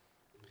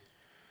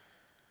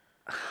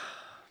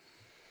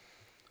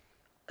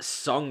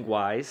 Song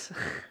wise,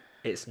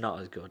 it's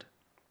not as good.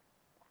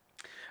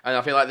 And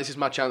I feel like this is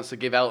my chance to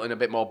give Elton a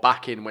bit more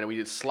backing when we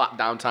did slap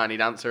down Tiny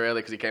Dancer earlier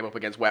because he came up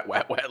against Wet,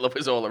 Wet, Wet, Love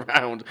Is All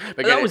Around.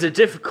 But That was a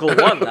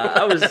difficult one.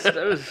 I was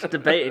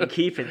debating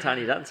keeping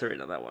Tiny Dancer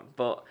in on that one,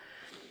 but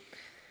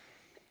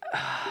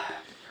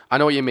I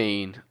know what you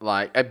mean.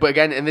 Like, but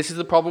again, and this is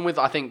the problem with,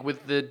 I think,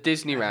 with the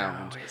Disney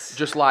round,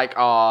 just like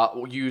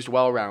our Used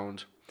Well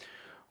round,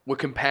 we're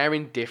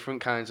comparing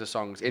different kinds of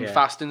songs. In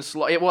Fast and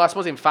Slow, well, I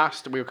suppose in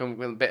Fast we were coming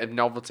with a bit of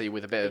novelty,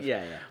 with a bit of...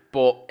 Yeah.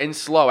 But in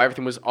Slow,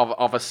 everything was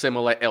of a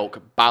similar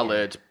ilk,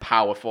 ballad,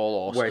 powerful,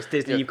 or... Whereas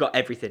Disney, you've got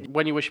everything.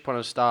 When You Wish Upon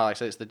a Star, like I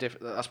said, it's the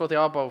different... I suppose they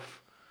are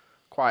both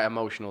quite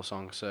emotional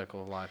songs,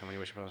 Circle of Life and When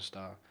You Wish Upon a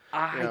Star.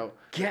 I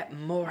get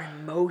more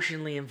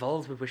emotionally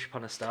involved with Wish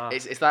Upon a Star.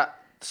 It's that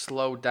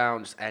slowed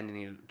down, just ending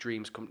your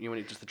dreams come...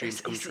 when the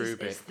dreams come true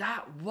bit. It's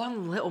that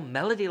one little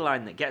melody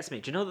line that gets me.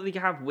 Do you know that they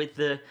have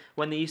with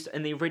when they used to,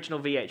 in the original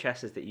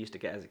VHSs that you used to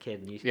get as a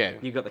kid? And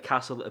you got the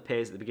castle that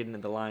appears at the beginning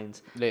of the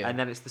lines, and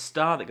then it's the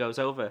star that goes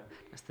over.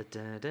 It's the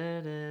da da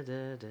da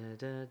da da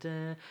da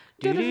da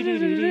do do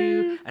do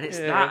do, and it's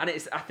that, and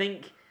it's I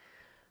think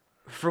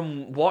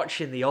from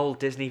watching the old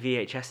Disney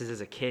VHSs as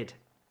a kid,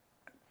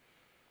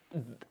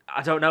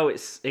 I don't know,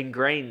 it's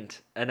ingrained,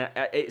 and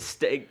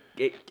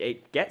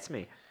it gets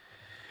me.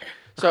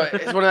 So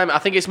it's one of them. I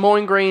think it's more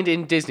ingrained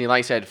in Disney, like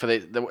I said,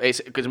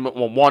 it's because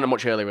one, a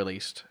much earlier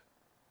released,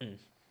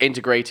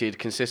 integrated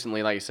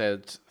consistently, like you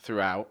said,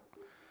 throughout.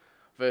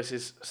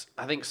 Versus,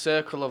 I think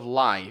Circle of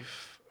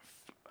Life,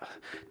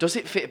 does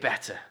it fit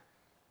better?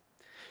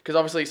 Because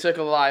obviously,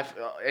 Circle of Life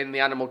in the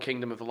animal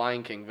kingdom of the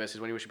Lion King versus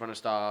When You Wish Upon a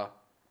Star,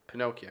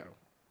 Pinocchio.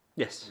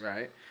 Yes.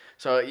 Right.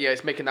 So yeah,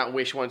 it's making that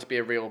wish wanting to be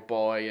a real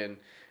boy, and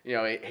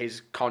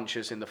his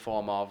conscience in the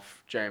form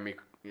of Jeremy.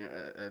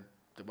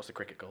 What's the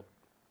cricket called?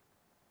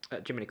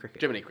 Jiminy Cricket.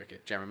 Jiminy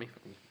Cricket. Jeremy.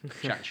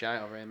 Chatting shy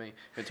over here, me.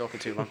 Been talking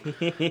too long.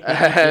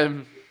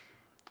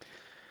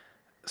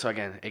 So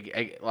again,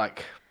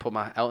 like put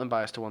my Elton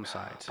bias to one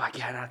side.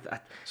 Again,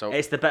 So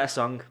it's the better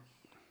song.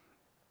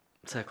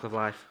 Circle of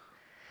Life.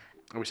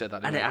 We said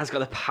that, and it has got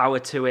the power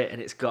to it, and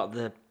it's got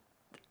the,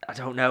 I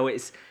don't know,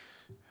 it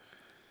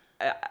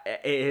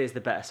is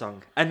the better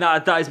song, and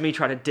that is me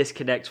trying to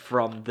disconnect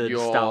from the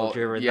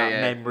nostalgia and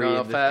that memory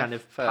and the kind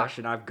of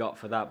passion I've got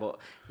for that. But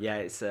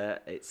yeah,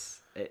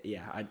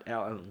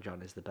 Elton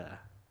John is the better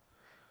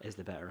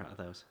out of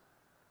those.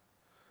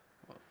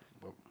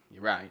 Well,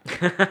 you're right.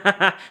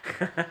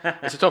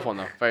 It's a tough one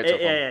though, very tough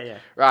one. Yeah.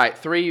 Right,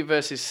 3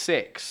 versus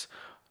 6.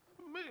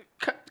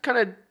 Kind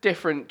of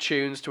different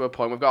tunes to a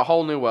point. We've got A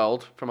Whole New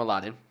World from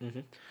Aladdin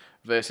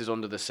versus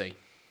Under the Sea.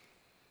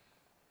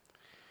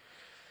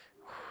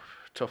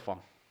 Tough one.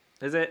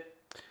 Is it?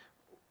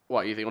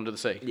 What, you think Under the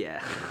Sea?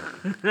 Yeah.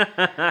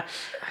 A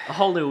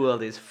Whole New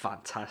World is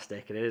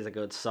fantastic, and it is a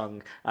good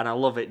song, and I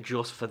love it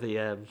just for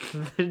the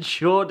the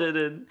Jordan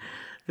and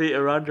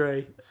Peter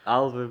Andre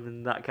album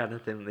and that kind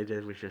of thing they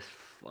did was just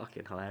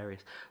fucking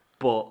hilarious.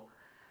 But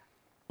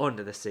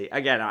Under the Sea.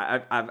 Again,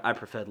 I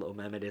preferred Little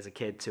Mermaid as a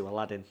kid to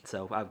Aladdin.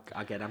 So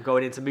I'm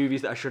going into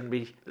movies that I shouldn't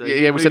be.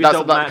 Yeah, we said that's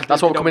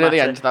what will come in at the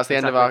end. That's the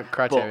end of our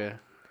criteria.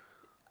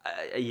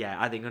 But, yeah,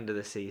 I think Under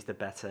the Sea is the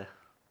better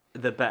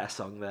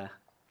song there.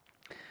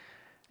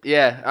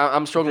 Yeah,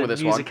 I'm struggling with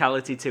this one. The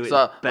musicality to it is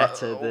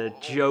better. The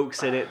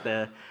jokes in it,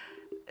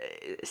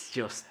 it's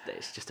just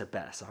a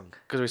better song.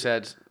 Because we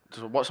said,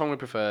 what song we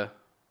prefer,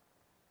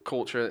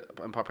 culture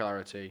and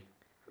popularity,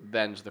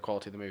 then to the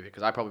quality of the movie.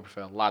 Because I probably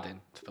prefer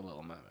Aladdin to The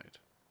Little Mermaid.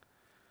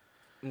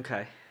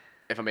 Okay.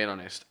 If I'm being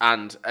honest,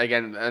 and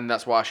again,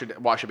 that's what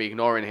I should be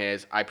ignoring here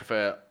is I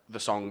prefer the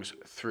songs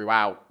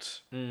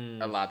throughout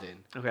Aladdin.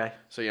 Okay.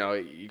 So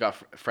you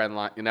got a friend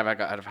like you never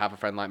got to have a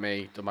friend like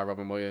me done by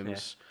Robin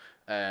Williams.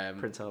 Yeah.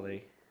 Prince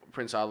Ali.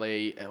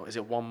 Is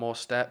it One More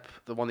Step?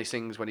 The one he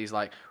sings when he's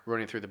like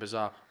running through the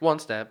bazaar. One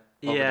step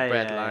over the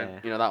bread line.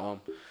 Yeah. That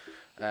one.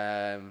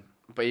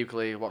 But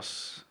equally,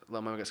 what's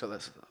Little Mermaid gets got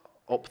this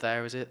up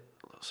there? Is it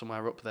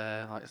somewhere up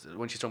there? Like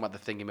when she's talking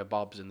about the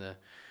thingamabobs and the.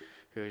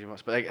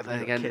 But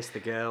then again, Kiss the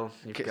Girl.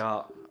 You've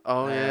got.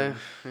 Oh yeah.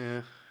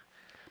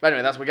 But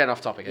anyway, we're getting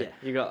off topic here. Yeah,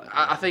 you got.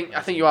 I think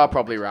you are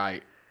probably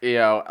right.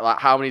 Like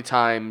how many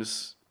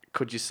times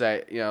could you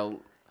say,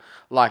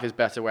 life is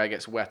better where it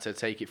gets wetter.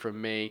 Take it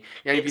from me.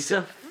 It's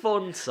a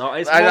fun song.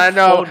 It's and I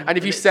know. Fun, and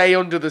if you say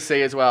Under the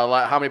Sea as well,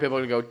 like how many people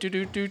are gonna go do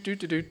do do do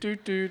do do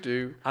do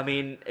do? I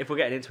mean, if we're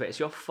getting into it, it's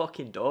your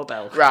fucking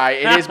doorbell. Right,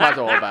 it is my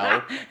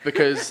doorbell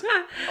because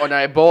when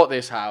I bought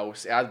this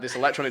house, it had this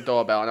electronic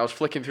doorbell, and I was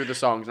flicking through the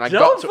songs, and I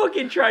got to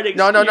fucking try to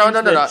no,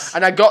 this.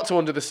 and I got to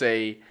Under the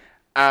Sea,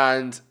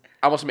 and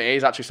I must admit, it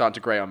is actually starting to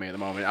grate on me at the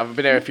moment. I've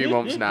been here a few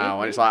months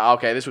now, and it's like,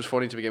 okay, this was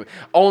funny to begin with,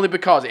 only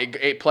because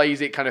it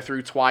plays it kind of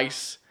through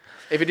twice.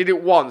 If it did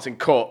it once and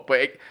cut,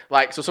 but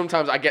so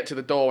sometimes I get to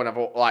the door when I've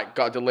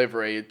got a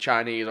delivery,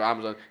 Chinese or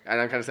Amazon,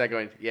 and I'm kind of saying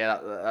going,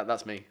 yeah,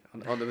 that's me.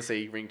 Under the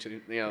Sea, ring to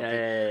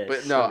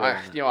But no,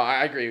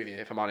 I agree with you.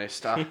 If I'm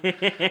honest, I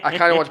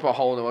kind of want to put a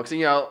hole in the wall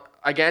because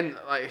again,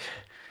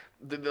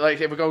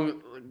 if we're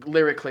going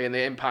lyrically and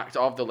the impact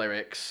of the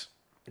lyrics,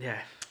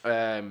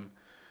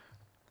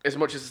 as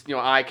much as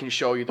I can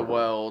show you the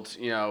world,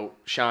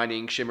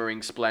 shining,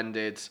 shimmering,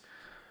 splendid,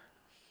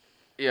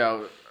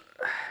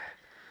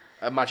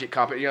 a magic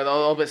carpet,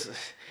 all this.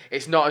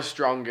 It's not as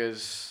strong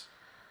as.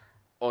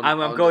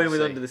 I'm going with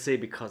Under the Sea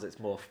because it's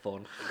more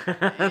fun.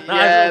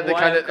 Yeah, the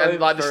kind of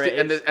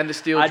and the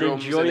steel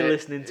drums. I'd enjoy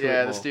listening to it.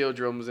 Yeah, the steel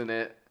drums in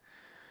it.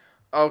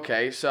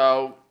 Okay,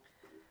 so.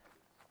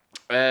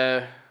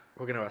 We're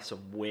gonna have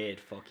some weird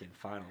fucking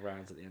final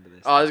rounds at the end of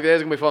this. Oh, it's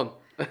gonna be fun.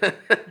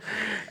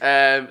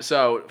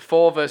 So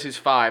 4 versus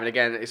 5, and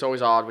again, it's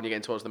always hard when you're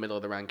getting towards the middle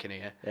of the ranking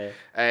here. Yeah.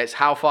 It's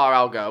How Far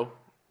I'll Go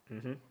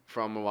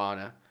from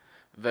Moana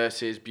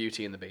versus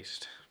Beauty and the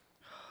Beast.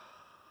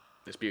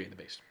 It's Beauty and the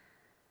Beast.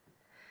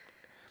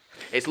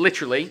 It's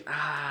literally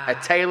a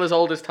tale as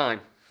old as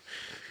time.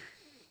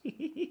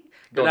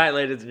 Good night,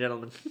 ladies and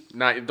gentlemen.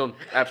 Night done.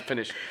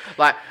 Finished.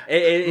 I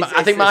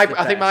think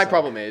my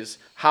problem is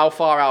How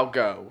Far I'll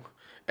Go.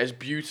 As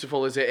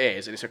beautiful as it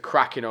is, and it's a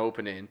cracking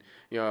opening,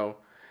 and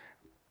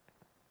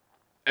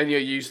you're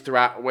used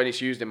throughout when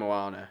it's used in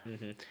Moana.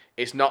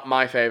 It's not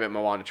my favorite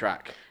Moana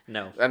track.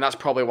 No, and that's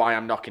probably why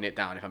I'm knocking it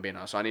down. If I'm being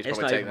honest, so I need to it's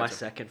probably not take even my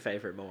second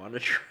favorite Moana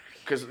track.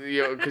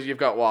 Because you've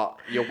got what?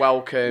 You're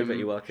welcome.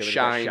 You're welcome.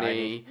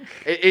 Shiny.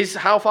 It is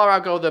How Far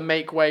I'll Go the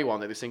Make Way one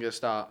that they sing at the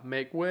start.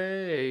 Make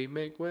way,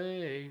 make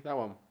way. That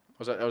one.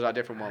 Was that a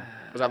different one?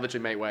 Was that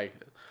literally Make Way?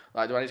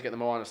 Do I need to get the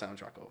Moana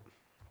soundtrack up?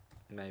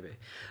 Maybe,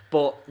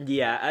 but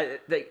yeah,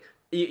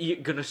 you're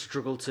gonna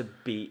struggle to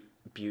beat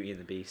Beauty and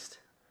the Beast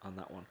on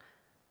that one.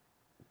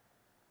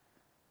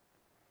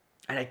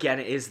 And again,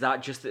 it is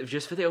that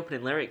just for the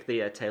opening lyric,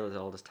 the "Tale as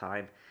Old as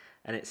Time,"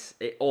 and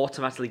it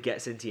automatically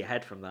gets into your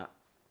head from that.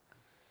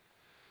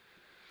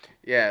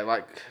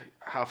 Yeah,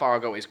 How Far I'll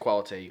Go is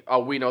quality. Oh,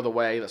 We Know the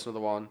Way. That's another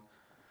one.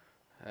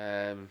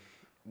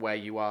 Where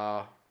You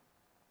Are.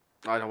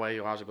 I know Where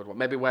You Are is a good one.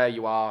 Maybe Where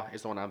You Are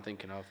is the one I'm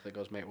thinking of that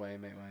goes Make Way,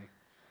 Make Way.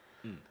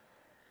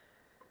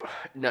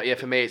 No, yeah,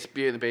 for me it's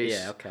Beauty and the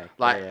Beast. Yeah, okay.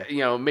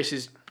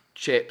 Mrs.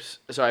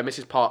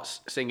 Potts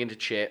singing to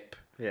Chip.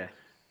 Yeah.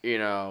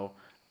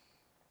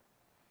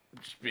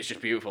 It's just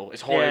beautiful.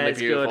 It's horribly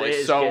beautiful. Good.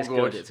 It's so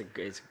good. It's a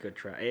good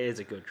track. It is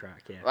a good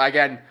track, yeah.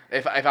 Again,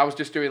 if I was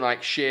just doing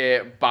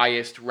sheer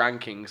biased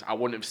rankings, I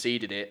wouldn't have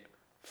seeded it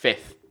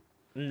 5th.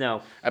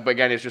 No. But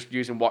again, it's just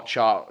using what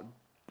chart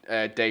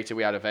data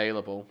we had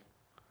available.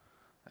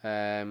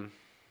 Alright,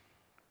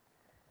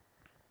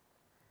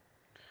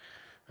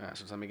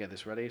 so let me get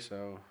this ready.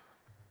 So,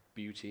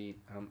 Beauty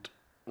and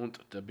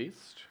the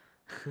Beast.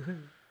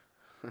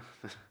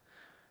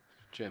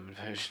 German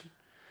version.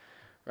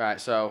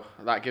 Right, so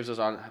that gives us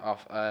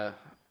off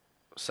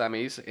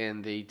semis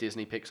in the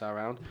Disney Pixar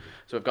round.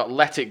 So we've got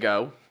Let It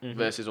Go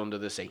versus Under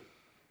the Sea.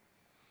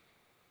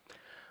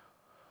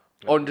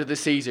 Under the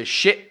Sea's a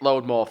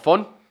shitload more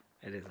fun.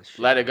 It is a shit.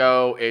 Let It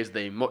Go is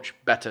the much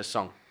better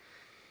song.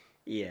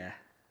 Yeah.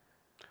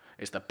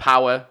 It's the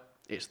power.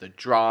 It's the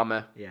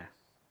drama. Yeah.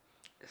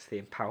 It's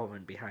the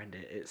empowerment behind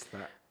it. It's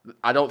that.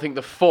 I don't think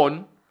the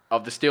fun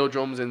of the steel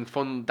drums and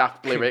fun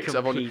daft lyrics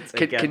compete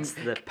against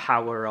the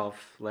power of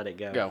Let It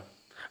Go. Go.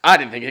 I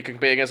didn't think it could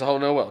compete against the whole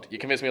No World. You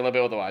convinced me a little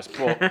bit otherwise,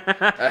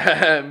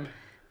 but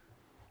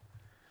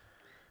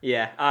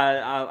Yeah,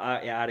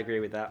 I'd agree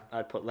with that.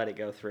 I'd put Let It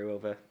Go through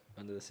over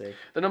Under the Sea.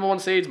 the number one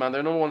seeds, man,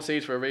 they're number one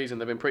seeds for a reason.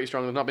 They've been pretty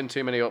strong. There's not been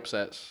too many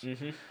upsets.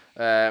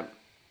 And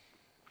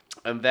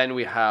then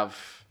we have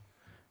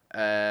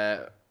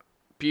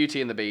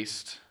Beauty and the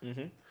Beast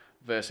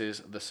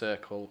versus The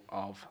Circle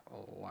of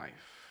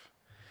Life.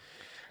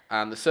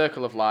 And The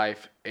Circle of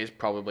Life is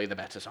probably the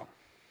better song.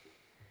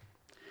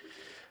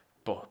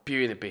 But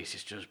Beauty and the Beast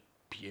is just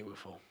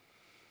beautiful.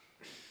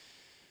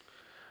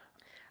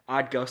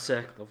 I'd go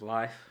Circle of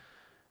Life.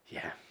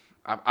 Yeah.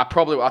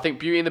 I think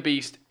Beauty and the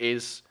Beast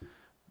is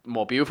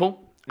more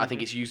beautiful. I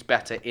think it's used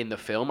better in the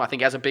film. I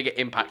think it has a bigger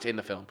impact in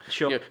the film.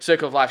 Sure. You know,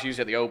 Circle of Life's used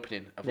at the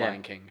opening of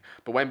Lion King.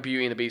 But when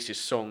Beauty and the Beast is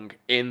sung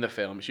in the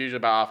film, it's usually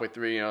about halfway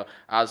through, you know,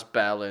 as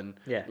Belle and,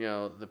 you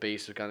know, the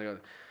Beast are kind of going.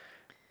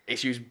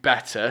 It's used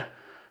better,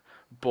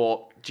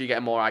 but do you get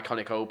a more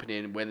iconic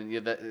opening when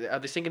are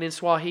they singing in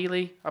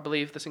Swahili? I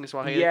believe they're singing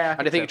Swahili. Yeah.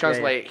 And I think it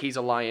translates, he's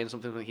a lion,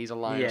 something like he's a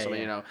lion or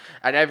something, you know.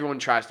 And everyone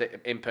tries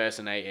to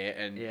impersonate it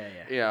and,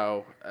 you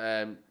know,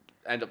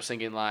 end up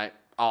singing like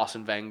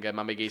Arsene Wenger,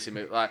 Mammy Geese,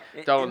 like,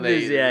 don't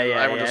they?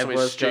 Everyone does something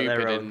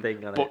stupid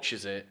and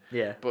butchers it.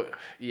 Yeah. But,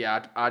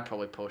 yeah, I'd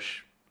probably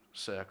push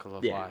Circle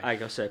of Life. Yeah, I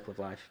go Circle of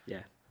Life,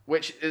 yeah.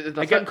 Which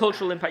again,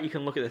 cultural impact. You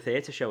can look at the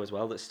theatre show as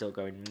well. That's still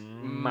going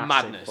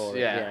madness. For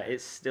it. Yeah,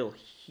 it's still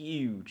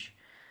huge.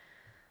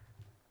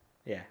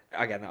 Yeah,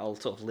 again, that'll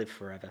sort of live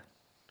forever.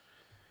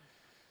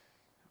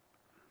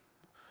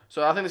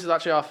 So I think this is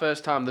actually our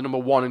first time the number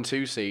 1 and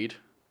 2 seed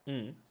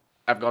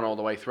have gone all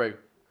the way through.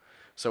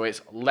 So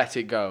it's Let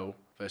It Go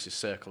versus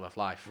Circle of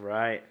Life.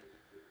 Right.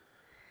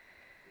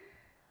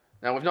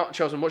 Now we've not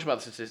chosen much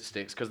about the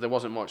statistics because there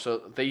wasn't much.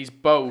 So these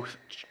both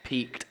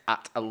peaked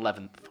at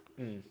 11th.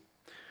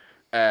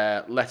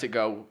 Let It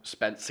Go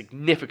spent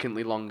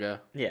significantly longer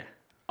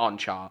on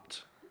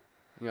chart.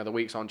 You know, the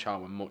weeks on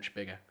chart were much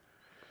bigger.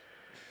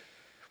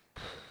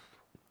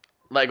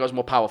 Let It Go is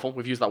more powerful.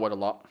 We've used that word a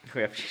lot.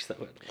 We have used that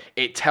word.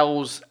 It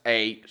tells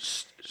a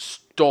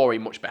story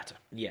much better.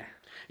 Yeah.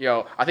 You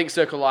know, I think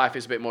Circle of Life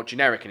is a bit more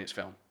generic in its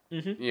film.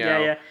 Mm-hmm. You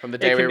know, from the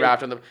day we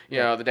arrived on the,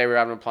 the day we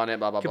arrived on the planet,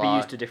 blah blah blah. Could be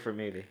used to a different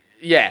movie.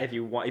 Yeah. If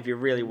you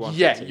really want.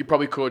 Yeah, to. you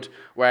probably could.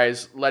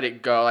 Whereas Let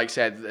It Go, like I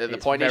said, the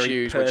point is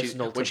used when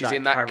she's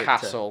in that character.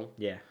 Castle.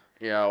 Yeah.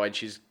 You know, and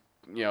she's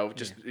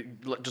just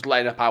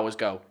letting her powers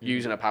go,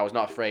 using her powers,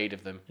 not afraid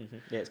of them. Mm-hmm.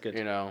 Yeah, it's good.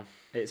 You know,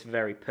 it's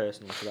very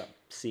personal to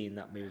seeing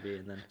that movie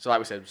and then. So like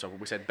we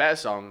said better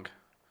song,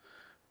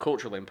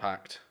 cultural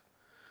impact,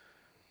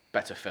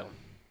 better film.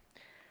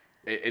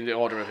 In the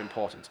order of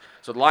importance.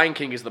 So Lion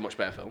King is the much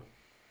better film.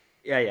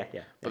 Yeah.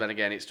 But then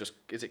again, it's just,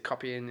 is it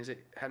copying, is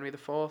it Henry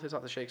IV? Is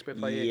that the Shakespeare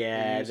play?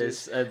 Yeah,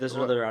 there's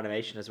another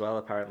animation as well,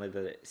 apparently,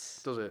 that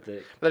it's... Does it?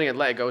 But then again,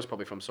 Let It Go is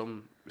probably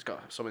it's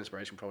got some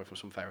inspiration probably from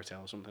some fairy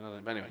tale or something, hasn't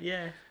it? But anyway.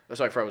 Yeah.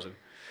 Sorry, Frozen.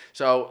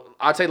 So,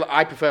 I'd say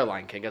I prefer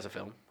Lion King as a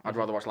film. I'd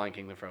rather watch Lion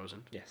King than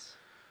Frozen. Yes,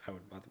 I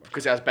would rather watch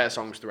because it has better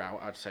songs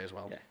throughout, I'd say as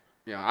well. Yeah.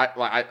 You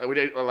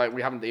know,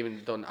 we haven't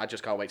even done I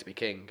Just Can't Wait to Be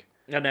King.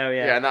 I know,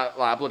 yeah. Yeah, and that,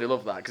 I bloody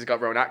love that because it's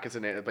got Rowan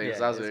Atkinson in it playing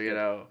Zazu, you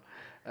know.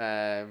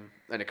 And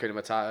Hakuna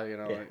Matata, you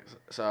know. Yeah.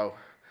 So,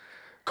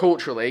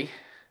 culturally,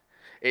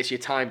 it's your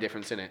time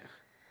difference, isn't it?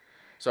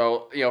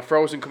 So, you know,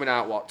 Frozen coming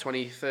out,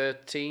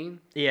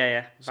 2013?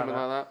 Yeah. Something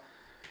like that.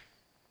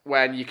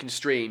 When you can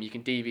stream, you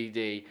can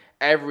DVD.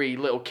 Every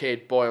little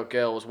kid, boy or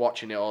girl, was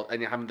watching it,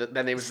 and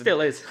then it was still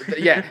is.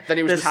 Yeah, then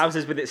it was there's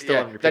houses with it still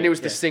on repeat. Then it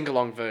was the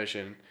sing-along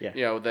version. Yeah.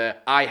 You know, the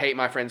I hate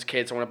my friend's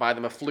kids, I want to buy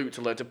them a flute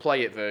to learn to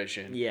play it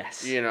version.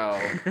 Yes. You know,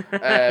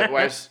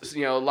 whereas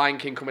Lion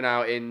King coming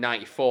out in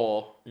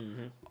 '94,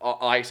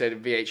 like I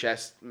said,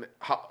 VHS,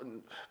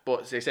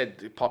 but they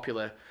said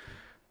popular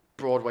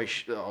Broadway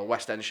or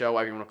West End show,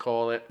 whatever you want to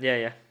call it.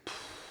 Yeah.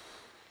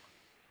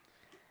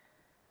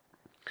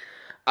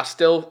 I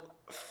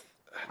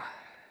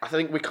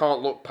think we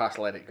can't look past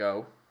Let It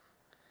Go.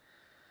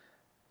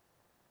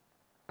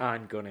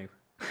 I'm gonna.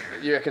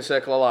 You reckon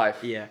Circle of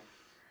Life? Yeah.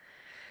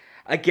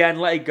 Again,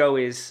 Let It Go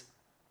is...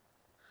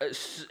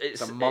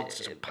 It's a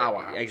monster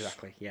powerhouse.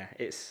 Exactly, yeah.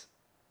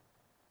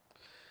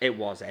 It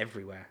was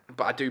everywhere.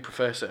 But I do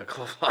prefer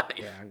Circle of Life.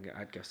 Yeah,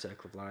 I'd go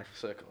Circle of Life.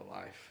 Circle of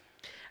Life.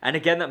 And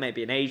again, that may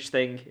be an age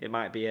thing. It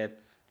might be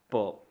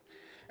but...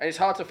 And it's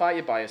hard to fight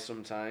your bias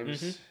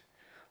sometimes.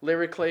 Mm-hmm.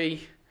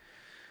 Lyrically,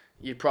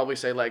 you'd probably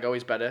say Let It Go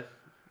is better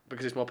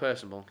because it's more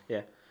personal.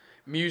 Yeah.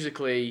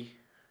 Musically,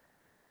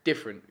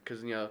 different because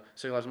Circle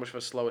of Life is much of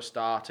a slower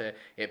starter.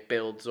 It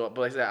builds up.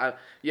 But have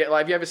you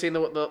ever seen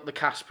the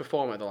cast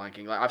perform at the Lion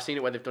King? Like I've seen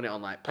it where they've done it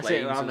on like planes I've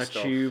seen it on and a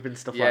stuff. tube and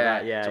stuff like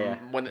that. Yeah.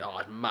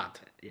 It's mad.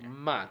 Yeah.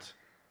 Mad.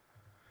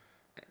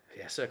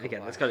 Yeah, Circle again,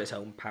 of Life. it's got its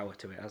own power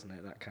to it, hasn't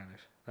it? That kind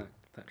of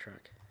that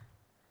track.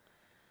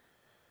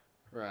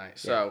 Right.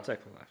 So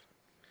Circle of Life.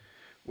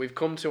 We've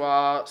come to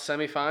our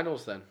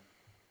semi-finals then.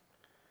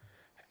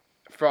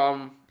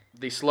 From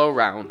the slow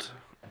round,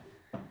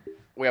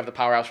 we have the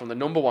powerhouse from the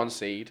number 1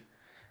 seed,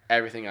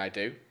 Everything I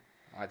Do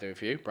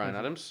For You, Bryan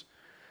Adams,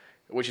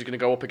 which is going to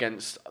go up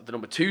against the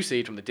number 2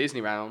 seed from the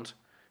Disney round,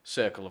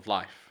 Circle of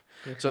Life.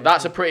 Okay. So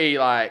that's a pretty,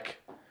 like...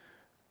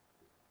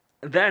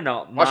 They're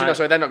not... Actually, no,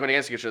 sorry, they're not going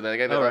against each other.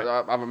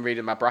 I'm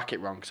reading my bracket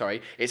wrong,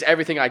 sorry. It's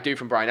Everything I Do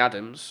from Bryan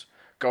Adams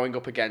going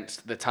up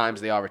against The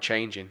Times They Are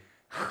A-Changing.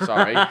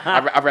 Sorry.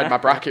 I read my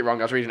bracket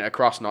wrong. I was reading it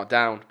across, not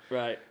down.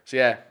 Right. So,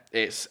 yeah,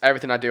 it's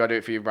Everything I Do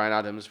It For You, Bryan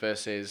Adams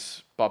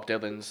versus Bob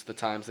Dylan's The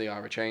Times They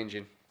Are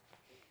A-Changing.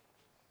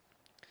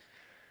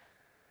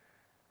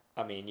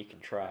 I mean, you can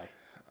try.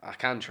 I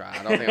can try.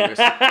 I don't think I'm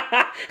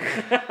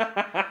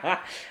going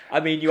I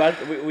mean, you had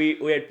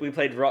we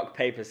played rock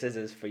paper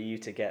scissors for you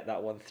to get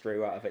that one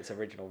through out of its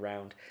original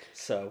round.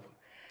 So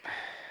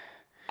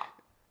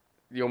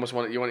you almost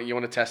want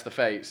to test the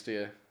fates, do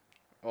you?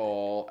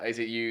 Or is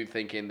it you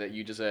thinking that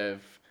you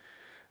deserve?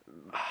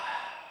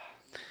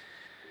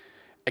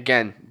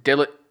 Again,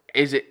 Dylan.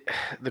 Is it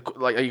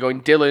are you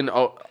going Dylan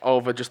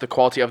over just the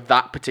quality of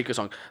that particular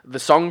song? The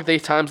song, The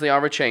Times They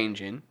Are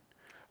A-Changing,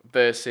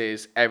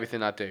 versus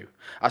Everything I Do.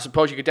 I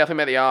suppose you could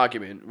definitely make the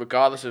argument,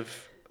 regardless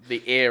of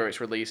the era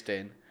it's released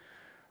in,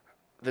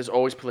 there's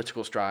always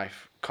political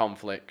strife,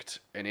 conflict,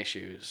 and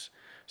issues.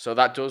 So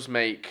that does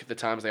make The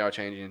Times They Are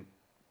Changing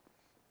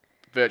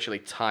virtually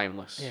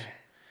timeless. Yeah.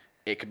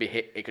 It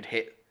could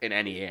hit in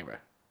any era.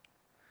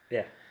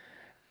 Yeah.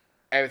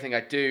 Everything I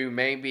Do,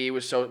 maybe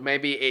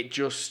it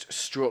just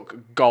struck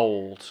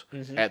gold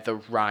at the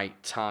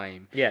right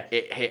time. Yeah.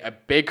 It hit a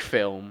big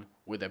film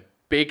with a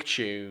big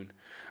tune.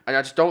 And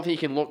I just don't think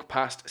you can look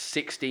past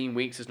 16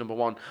 weeks as number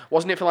 1.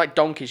 Wasn't it for like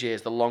donkey's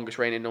years the longest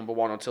reigning number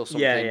 1 until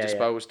something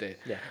disposed it?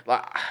 Yeah.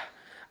 Like,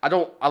 I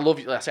don't like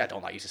using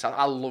stats.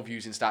 I love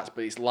using stats,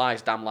 but it's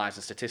lies, damn lies,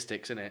 and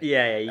statistics, isn't it?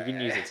 Yeah, you can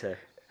use it to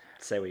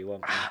say what you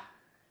want.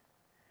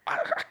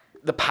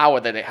 The power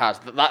that it has,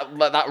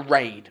 that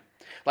reign.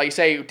 Like you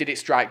say, did it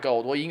strike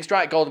gold? Well, you can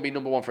strike gold and be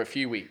number 1 for a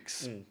few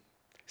weeks.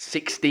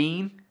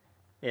 16?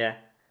 Yeah.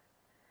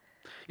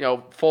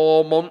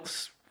 4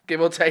 months, give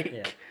or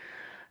take.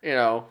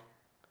 Yeah.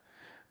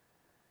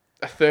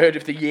 A third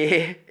of the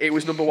year it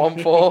was number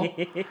 1 for.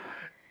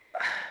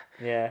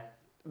 Yeah.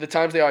 The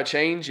Times They Are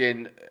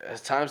Changing,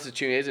 as times the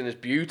tune is and as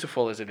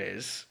beautiful as it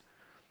is,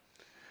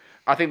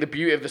 I think the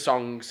beauty of the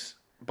songs,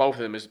 both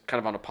of them, is kind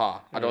of on a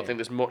par. I don't think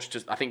there's much,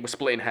 I think we're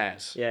splitting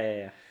hairs.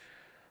 Yeah.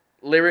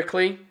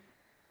 Lyrically,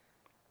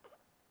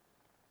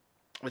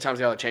 The Times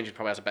They Are Changing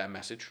probably has a better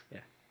message. Yeah.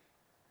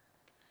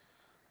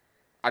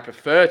 I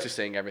prefer to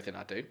sing Everything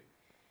I Do.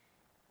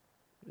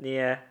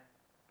 Yeah.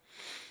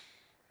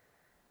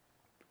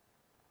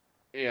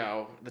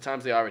 The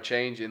Times They Are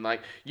A-Changing.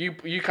 Like, you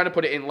kind of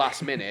put it in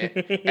last minute,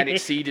 and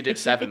it seeded at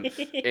 7th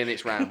in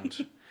its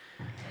round.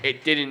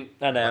 It didn't...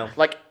 I know.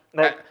 But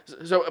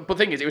the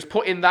thing is, it was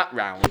put in that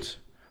round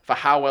for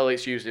how well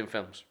it's used in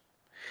films.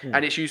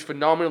 And it's used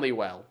phenomenally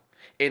well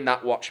in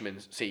that Watchmen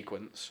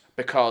sequence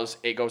because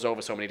it goes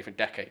over so many different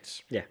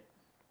decades. Yeah.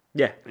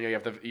 Yeah. You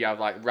have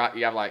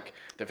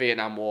the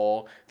Vietnam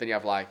War, then you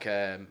have like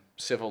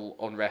civil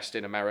unrest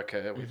in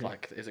America with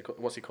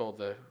what's he called,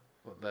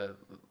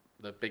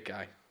 the big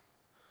guy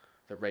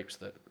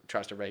that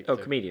tries to rape.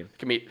 Comedian.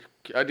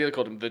 I nearly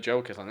called him the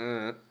Joker. Like,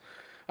 I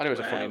knew it was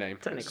a funny name.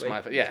 Technically.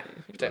 Yeah.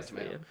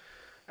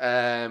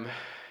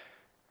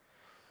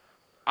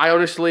 I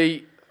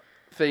honestly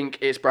think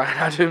it's Bryan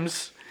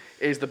Adams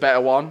is the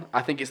better one.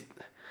 I think it's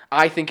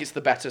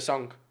the better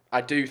song. I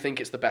do think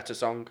it's the better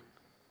song.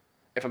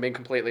 If I'm being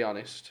completely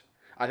honest,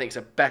 I think it's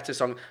a better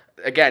song.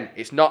 Again,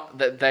 it's not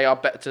that they are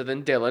better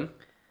than Dylan.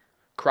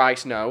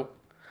 Christ, no.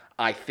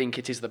 I think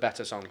it is the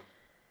better song.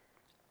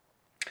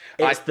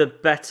 It's the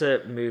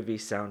better movie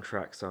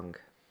soundtrack song.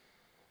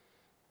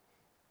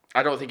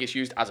 I don't think it's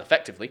used as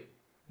effectively.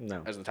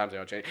 No. As The Times They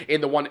Are Changing.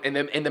 In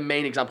the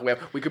main example we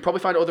have, we could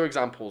probably find other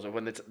examples of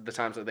when the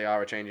Times That They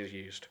Are Changing is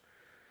used.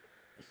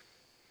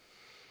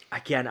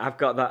 Again, I've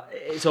got that.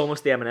 It's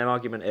almost the Eminem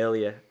argument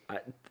earlier.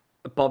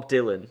 Bob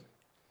Dylan.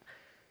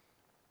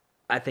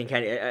 I think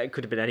it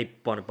could have been any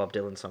one of Bob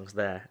Dylan's songs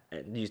there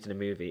used in a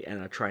movie,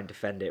 and I try and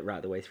defend it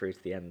right the way through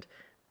to the end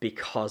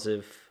because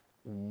of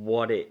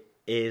what it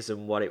is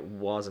and what it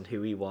was and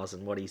who he was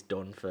and what he's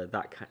done for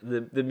that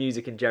the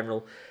music in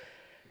general.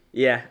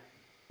 Yeah,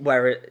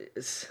 where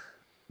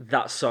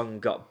that song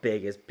got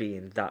big as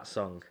being that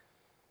song.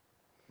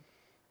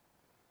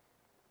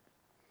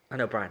 I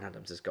know Bryan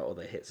Adams has got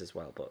other hits as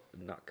well, but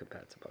not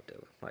compared to Bob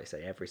Dylan. Like I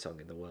say, every song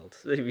in the world.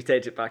 If we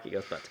take it back, it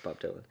goes back to Bob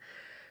Dylan.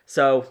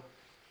 So,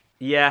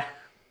 yeah,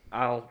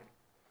 I'll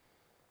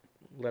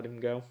let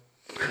him go.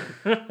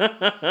 No,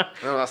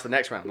 that's the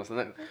next round.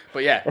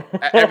 But yeah,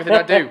 Everything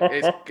I Do,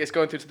 it's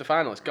going through to the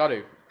final. It's got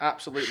to.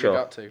 Absolutely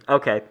got to.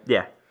 Okay,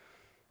 yeah.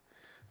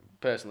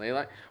 Personally,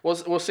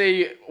 we'll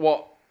see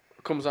what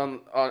comes on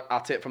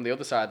at it from the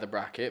other side of the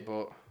bracket,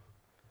 but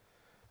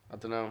I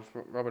don't know.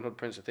 Robin Hood,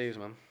 Prince of Thieves,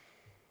 man.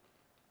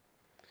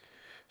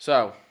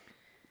 So,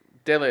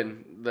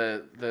 Dylan,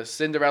 the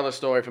Cinderella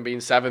story from being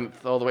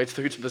 7th all the way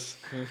through to this.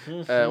 I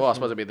suppose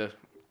it'd be the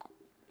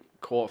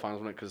quarterfinals,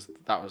 wouldn't it? Because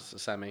that was a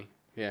semi.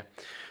 Yeah.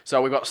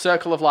 So we've got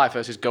Circle of Life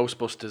versus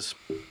Ghostbusters.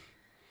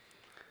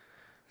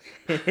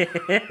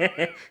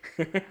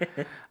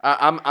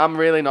 I'm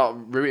really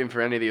not rooting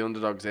for any of the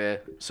underdogs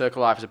here.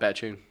 Circle of Life is a better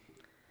tune.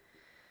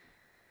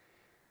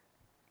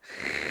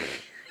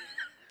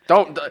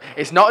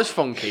 It's not as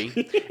funky.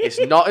 It's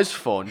not as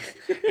fun.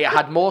 It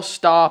had more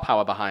star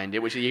power behind it,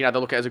 which you can either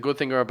look at as a good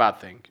thing or a bad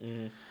thing.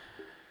 Mm.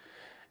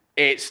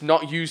 It's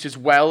not used as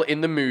well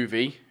in the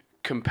movie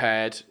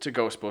compared to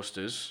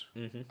Ghostbusters.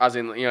 Mm-hmm. As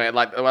in,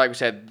 like we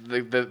said,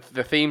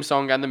 the theme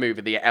song and the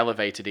movie, they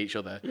elevated each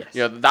other.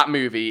 Yes. That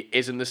movie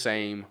isn't the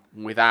same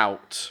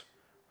without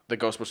the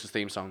Ghostbusters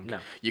theme song. No.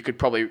 You could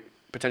probably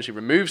potentially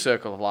remove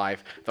Circle of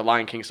Life. The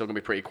Lion King's still going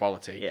to be pretty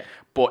quality. Yeah.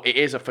 But it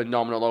is a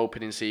phenomenal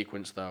opening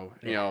sequence, though.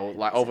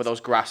 Like over those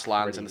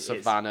grasslands and the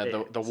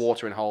savannah, the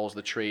watering holes,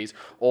 the trees,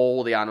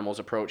 all the animals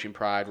approaching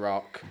Pride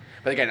Rock.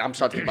 But again, I'm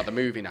starting to think about the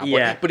movie now.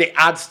 Yeah. But it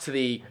adds to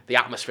the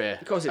atmosphere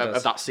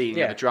of that scene,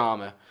 Yeah. the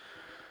drama.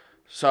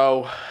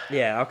 So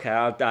Yeah, okay,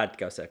 I'd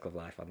go Circle of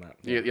Life on that.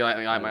 you like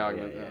my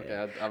argument?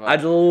 Yeah. Okay,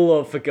 I'd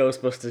love for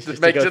Ghostbusters just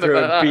to make go sure through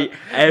that- and beat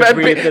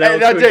everything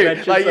else I to do,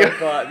 adventure like, so you-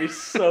 far. It'd be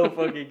so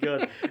fucking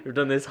good. We've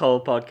done this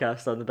whole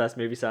podcast on the best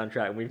movie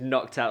soundtrack, and we've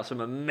knocked out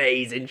some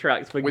amazing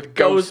tracks for With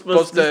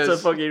Ghostbusters to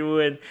Ghostbusters. fucking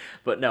win.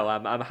 But no,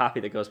 I'm happy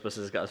that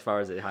Ghostbusters got as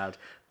far as it had.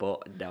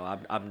 But no,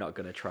 I'm not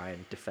gonna try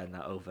and defend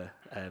that over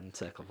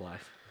Circle of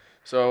Life.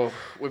 So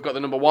we've got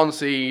the number 1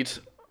 seed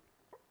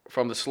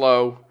from the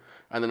Slow,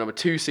 and the number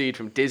 2 seed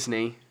from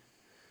Disney.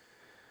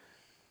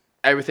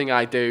 Everything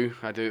I do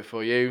it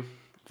for you,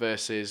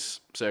 versus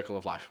Circle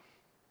of Life.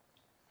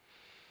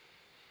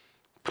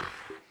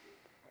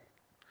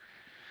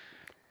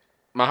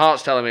 My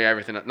heart's telling me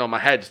everything. No, my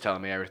head's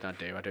telling me everything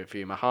I do it for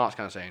you. My heart's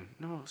kind of saying,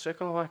 no,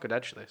 Circle of Life could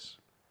edge this.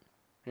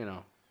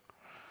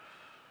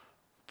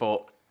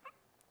 But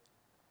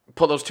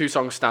put those 2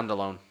 songs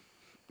standalone.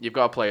 You've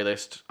got a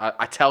playlist.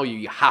 I tell you,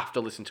 you have to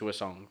listen to a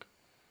song.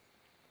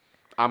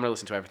 I'm going to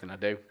listen to everything I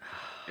do.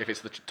 If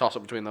it's the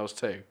toss-up between those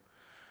 2.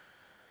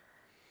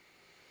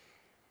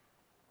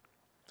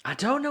 I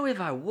don't know if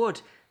I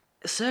would.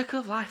 Circle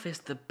of Life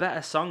is the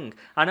better song.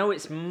 I know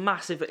it's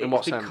massive. In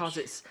what because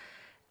sense?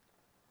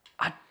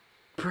 I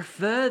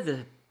prefer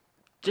the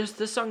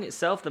song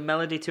itself, the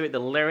melody to it, the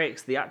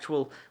lyrics, the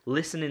actual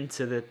listening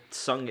to the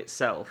song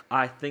itself.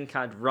 I think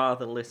I'd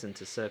rather listen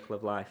to Circle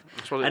of Life.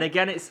 And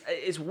again,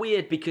 it's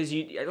weird because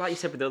you, like you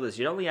said with others,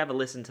 you'd only ever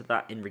listen to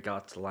that in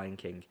regards to Lion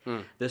King.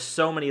 There's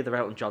so many other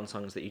Elton John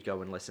songs that you'd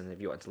go and listen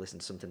if you wanted to listen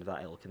to something of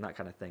that ilk and that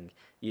kind of thing.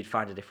 You'd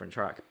find a different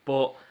track,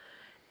 but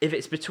if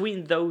it's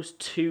between those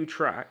 2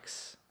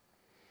 tracks,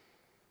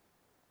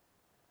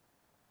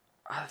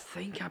 I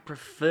think I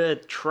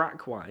preferred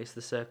track-wise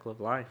the Circle of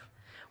Life,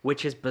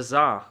 which is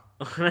bizarre.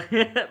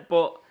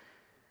 But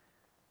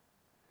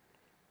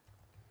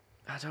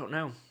I don't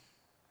know.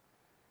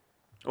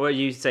 Or are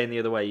you saying the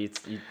other way? You'd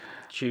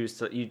choose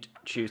to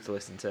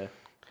listen to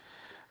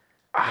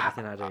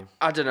everything I do.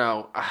 I don't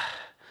know.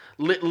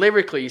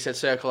 Lyrically, you said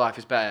Circle of Life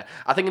is better.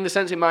 I think in the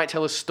sense it might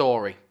tell a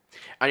story.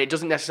 And it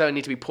doesn't necessarily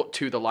need to be put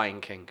to the Lion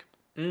King.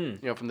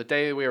 From the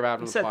day we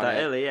arrived on the planet. You said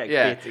that earlier,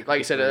 yeah. Like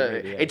you said,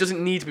 movie, it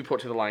doesn't need to be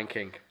put to the Lion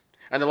King.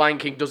 And the Lion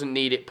King doesn't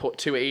need it put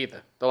to it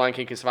either. The Lion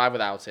King can survive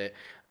without it.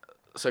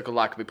 Circle of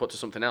Life could be put to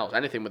something else.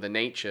 Anything with the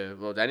nature,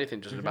 or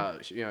anything just about,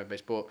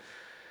 this. But,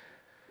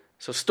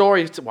 so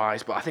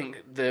story-wise, but I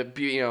think the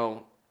beauty,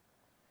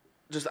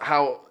 just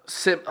how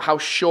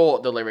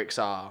short the lyrics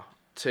are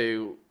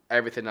to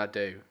everything I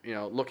do.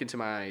 Look into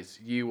my eyes,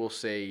 you will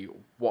see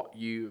what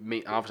you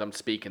mean. Obviously, I'm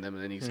speaking them,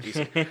 and then he's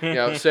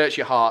search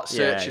your heart,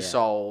 search your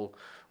soul.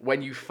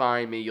 When you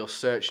find me, you'll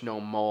search no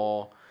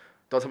more.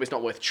 Don't tell me it's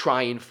not worth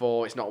trying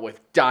for. It's not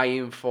worth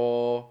dying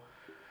for.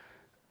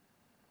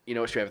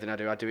 It's true. Everything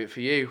I do it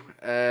for you.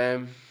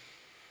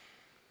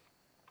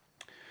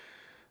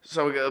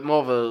 So we got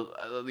more of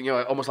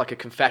a, almost like a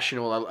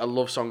confessional, a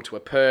love song to a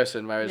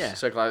person, whereas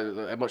Circle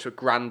like a much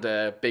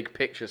grander, big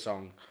picture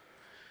song.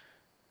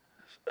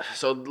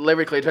 So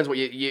lyrically, it depends what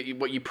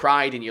you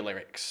pride in your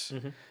lyrics.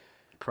 Mm-hmm.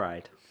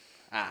 Pride.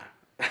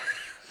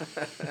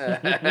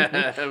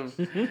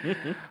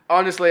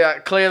 Honestly,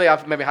 clearly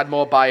I've maybe had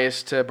more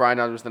bias to Bryan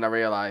Adams than I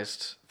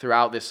realised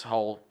throughout this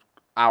whole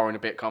hour and a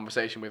bit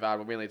conversation we've had.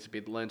 We really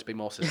need to learn to be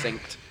more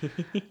succinct.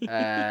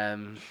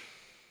 And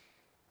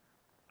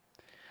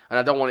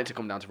I don't want it to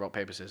come down to rock,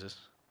 paper, scissors.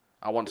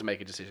 I want to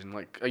make a decision.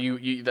 Like, you're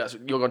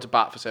going to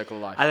bat for Circle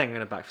of Life? I think I'm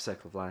going to back for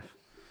Circle of Life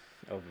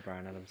over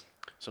Bryan Adams.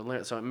 So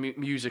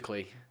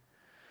musically,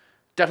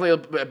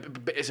 definitely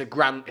it's a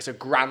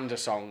grander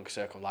song,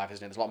 Circle of Life,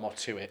 isn't it? There's a lot more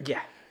to it.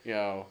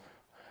 Yeah.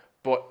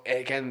 But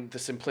again, the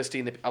simplicity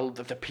and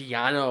the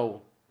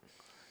piano,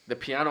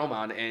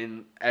 man,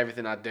 in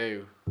everything I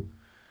do. And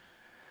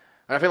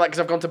I feel like because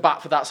I've gone to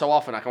bat for that so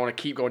often, I want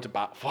to keep going to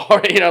bat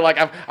for it. Like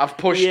I've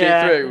pushed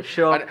it through.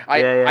 Sure. And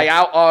I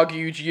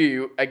out-argued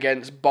you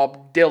against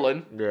Bob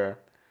Dylan. Yeah.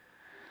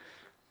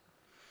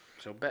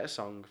 So better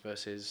song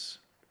versus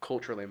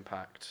cultural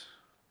impact.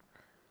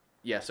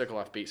 Yeah, Circle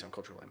of Life beats on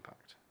cultural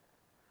impact.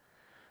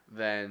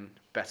 Then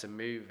better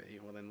movie.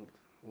 Well, then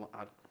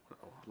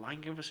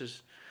Lion King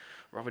versus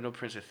Robin Hood,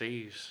 Prince of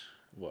Thieves.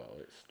 Well,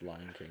 it's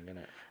Lion King, isn't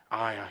it?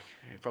 Aye,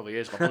 it probably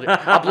is.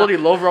 I bloody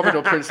love Robin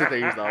Hood, Prince of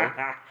Thieves, though.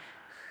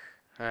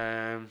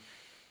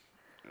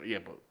 Yeah,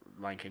 but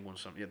Lion King won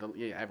some. Yeah,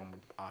 everyone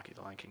would argue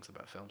the Lion King's the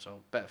better film. So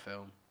better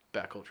film,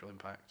 better cultural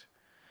impact.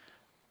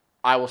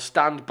 I will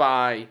stand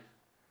by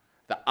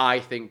that. I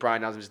think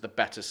Bryan Adams is the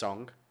better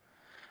song.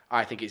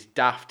 I think it's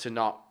daft to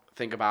not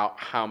think about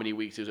how many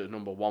weeks it was at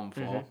number one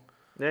for.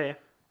 Mm-hmm. Yeah.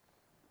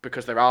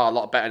 Because there are a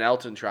lot better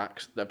Elton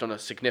tracks that have done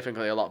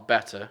significantly a lot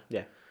better.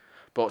 Yeah.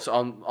 But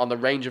on the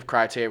range of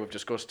criteria we've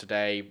discussed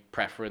today,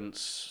 preference,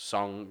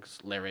 songs,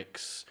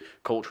 lyrics,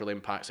 cultural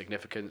impact,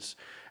 significance,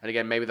 and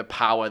again, maybe the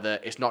power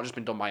that it's not just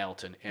been done by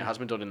Elton, it has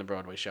been done in the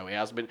Broadway show, it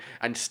has been,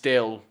 and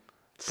still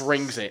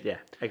brings it. Yeah,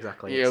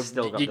 exactly. You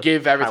know, you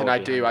give everything I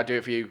do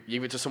it for you. You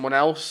give it to someone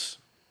else,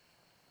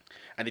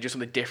 and they do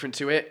something different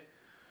to it,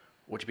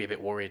 would you be a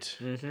bit worried?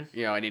 Mm-hmm.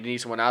 You know, and you need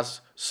someone as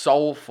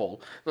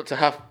soulful, not to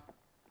have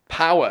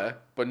power,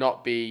 but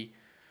not be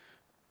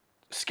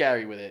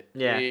scary with it.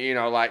 Yeah. You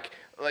know, like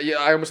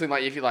I almost think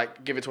like if you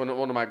like give it to one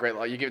of my great,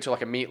 like you give it to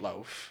like a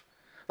Meatloaf,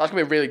 that's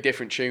gonna be a really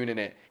different tune in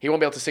it. He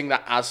won't be able to sing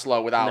that as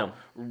slow without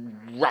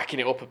racking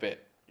it up a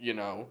bit. You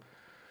know.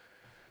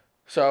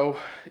 So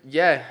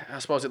yeah, I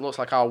suppose it looks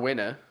like our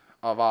winner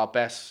of our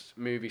best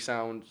movie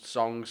sound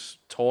songs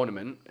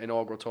tournament,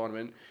 inaugural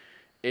tournament,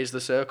 is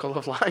The Circle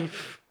of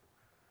Life.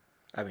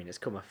 I mean, it's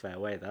come a fair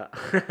way,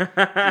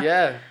 that.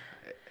 Yeah,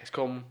 it's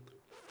come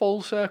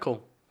full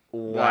circle.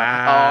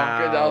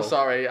 Wow. Oh,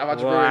 sorry. I've had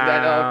to ruin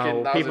that.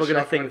 Oh, people are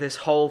going to think this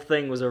whole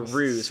thing was a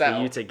ruse for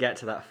you to get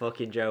to that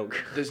fucking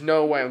joke. There's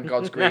no way on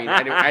God's green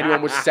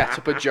anyone would set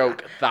up a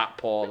joke that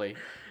poorly.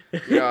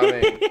 You know what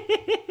I mean?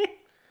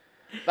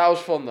 That was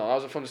fun, though. That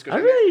was a fun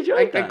discussion. I really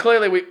enjoyed that. And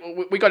clearly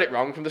we got it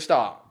wrong from the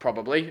start,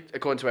 probably,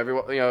 according to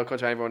everyone, according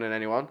to everyone and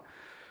anyone.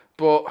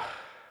 But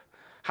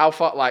how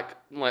far, like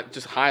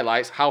just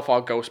highlights, how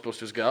far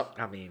Ghostbusters got.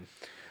 I mean...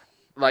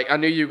 Like, I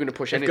knew you were going to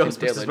push anything,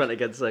 Ghostbusters Dylan. went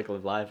against Circle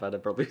of Life, I'd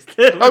have probably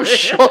still... Oh,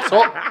 shut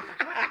up!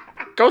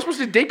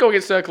 Ghostbusters did go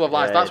against Circle of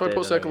Life. Yeah, that's why I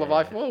put Circle of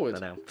Life forward. I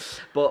know.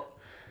 But,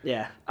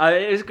 yeah,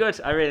 it was good.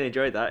 I really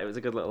enjoyed that. It was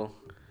a good little...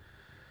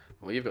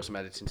 Well, you've got some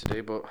editing to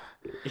do, but...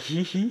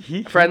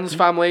 Friends,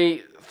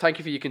 family, thank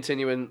you for your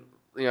continuing...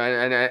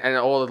 and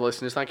all of the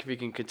listeners, thank you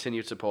for your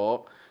continued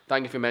support.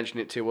 Thank you for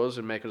mentioning it to us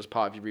and making us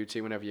part of your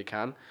routine whenever you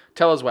can.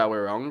 Tell us where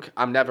we're wrong.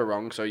 I'm never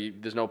wrong, so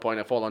there's no point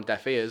I fall on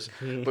deaf ears.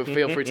 But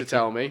feel free to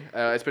tell me.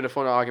 It's been a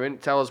fun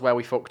argument. Tell us where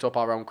we fucked up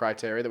our own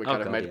criteria that we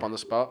kind of made up on the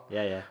spot.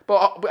 Yeah.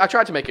 But I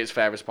tried to make it as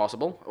fair as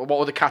possible. What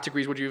other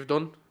categories would you have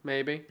done,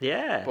 maybe?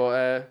 Yeah.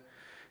 But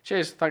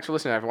cheers. Thanks for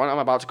listening, everyone. I'm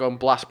about to go and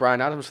blast Bryan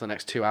Adams for the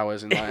next 2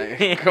 hours and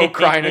go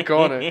cry in a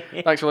corner.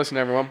 Thanks for listening,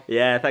 everyone.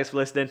 Yeah, thanks for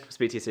listening.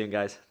 Speak to you soon,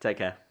 guys. Take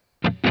care.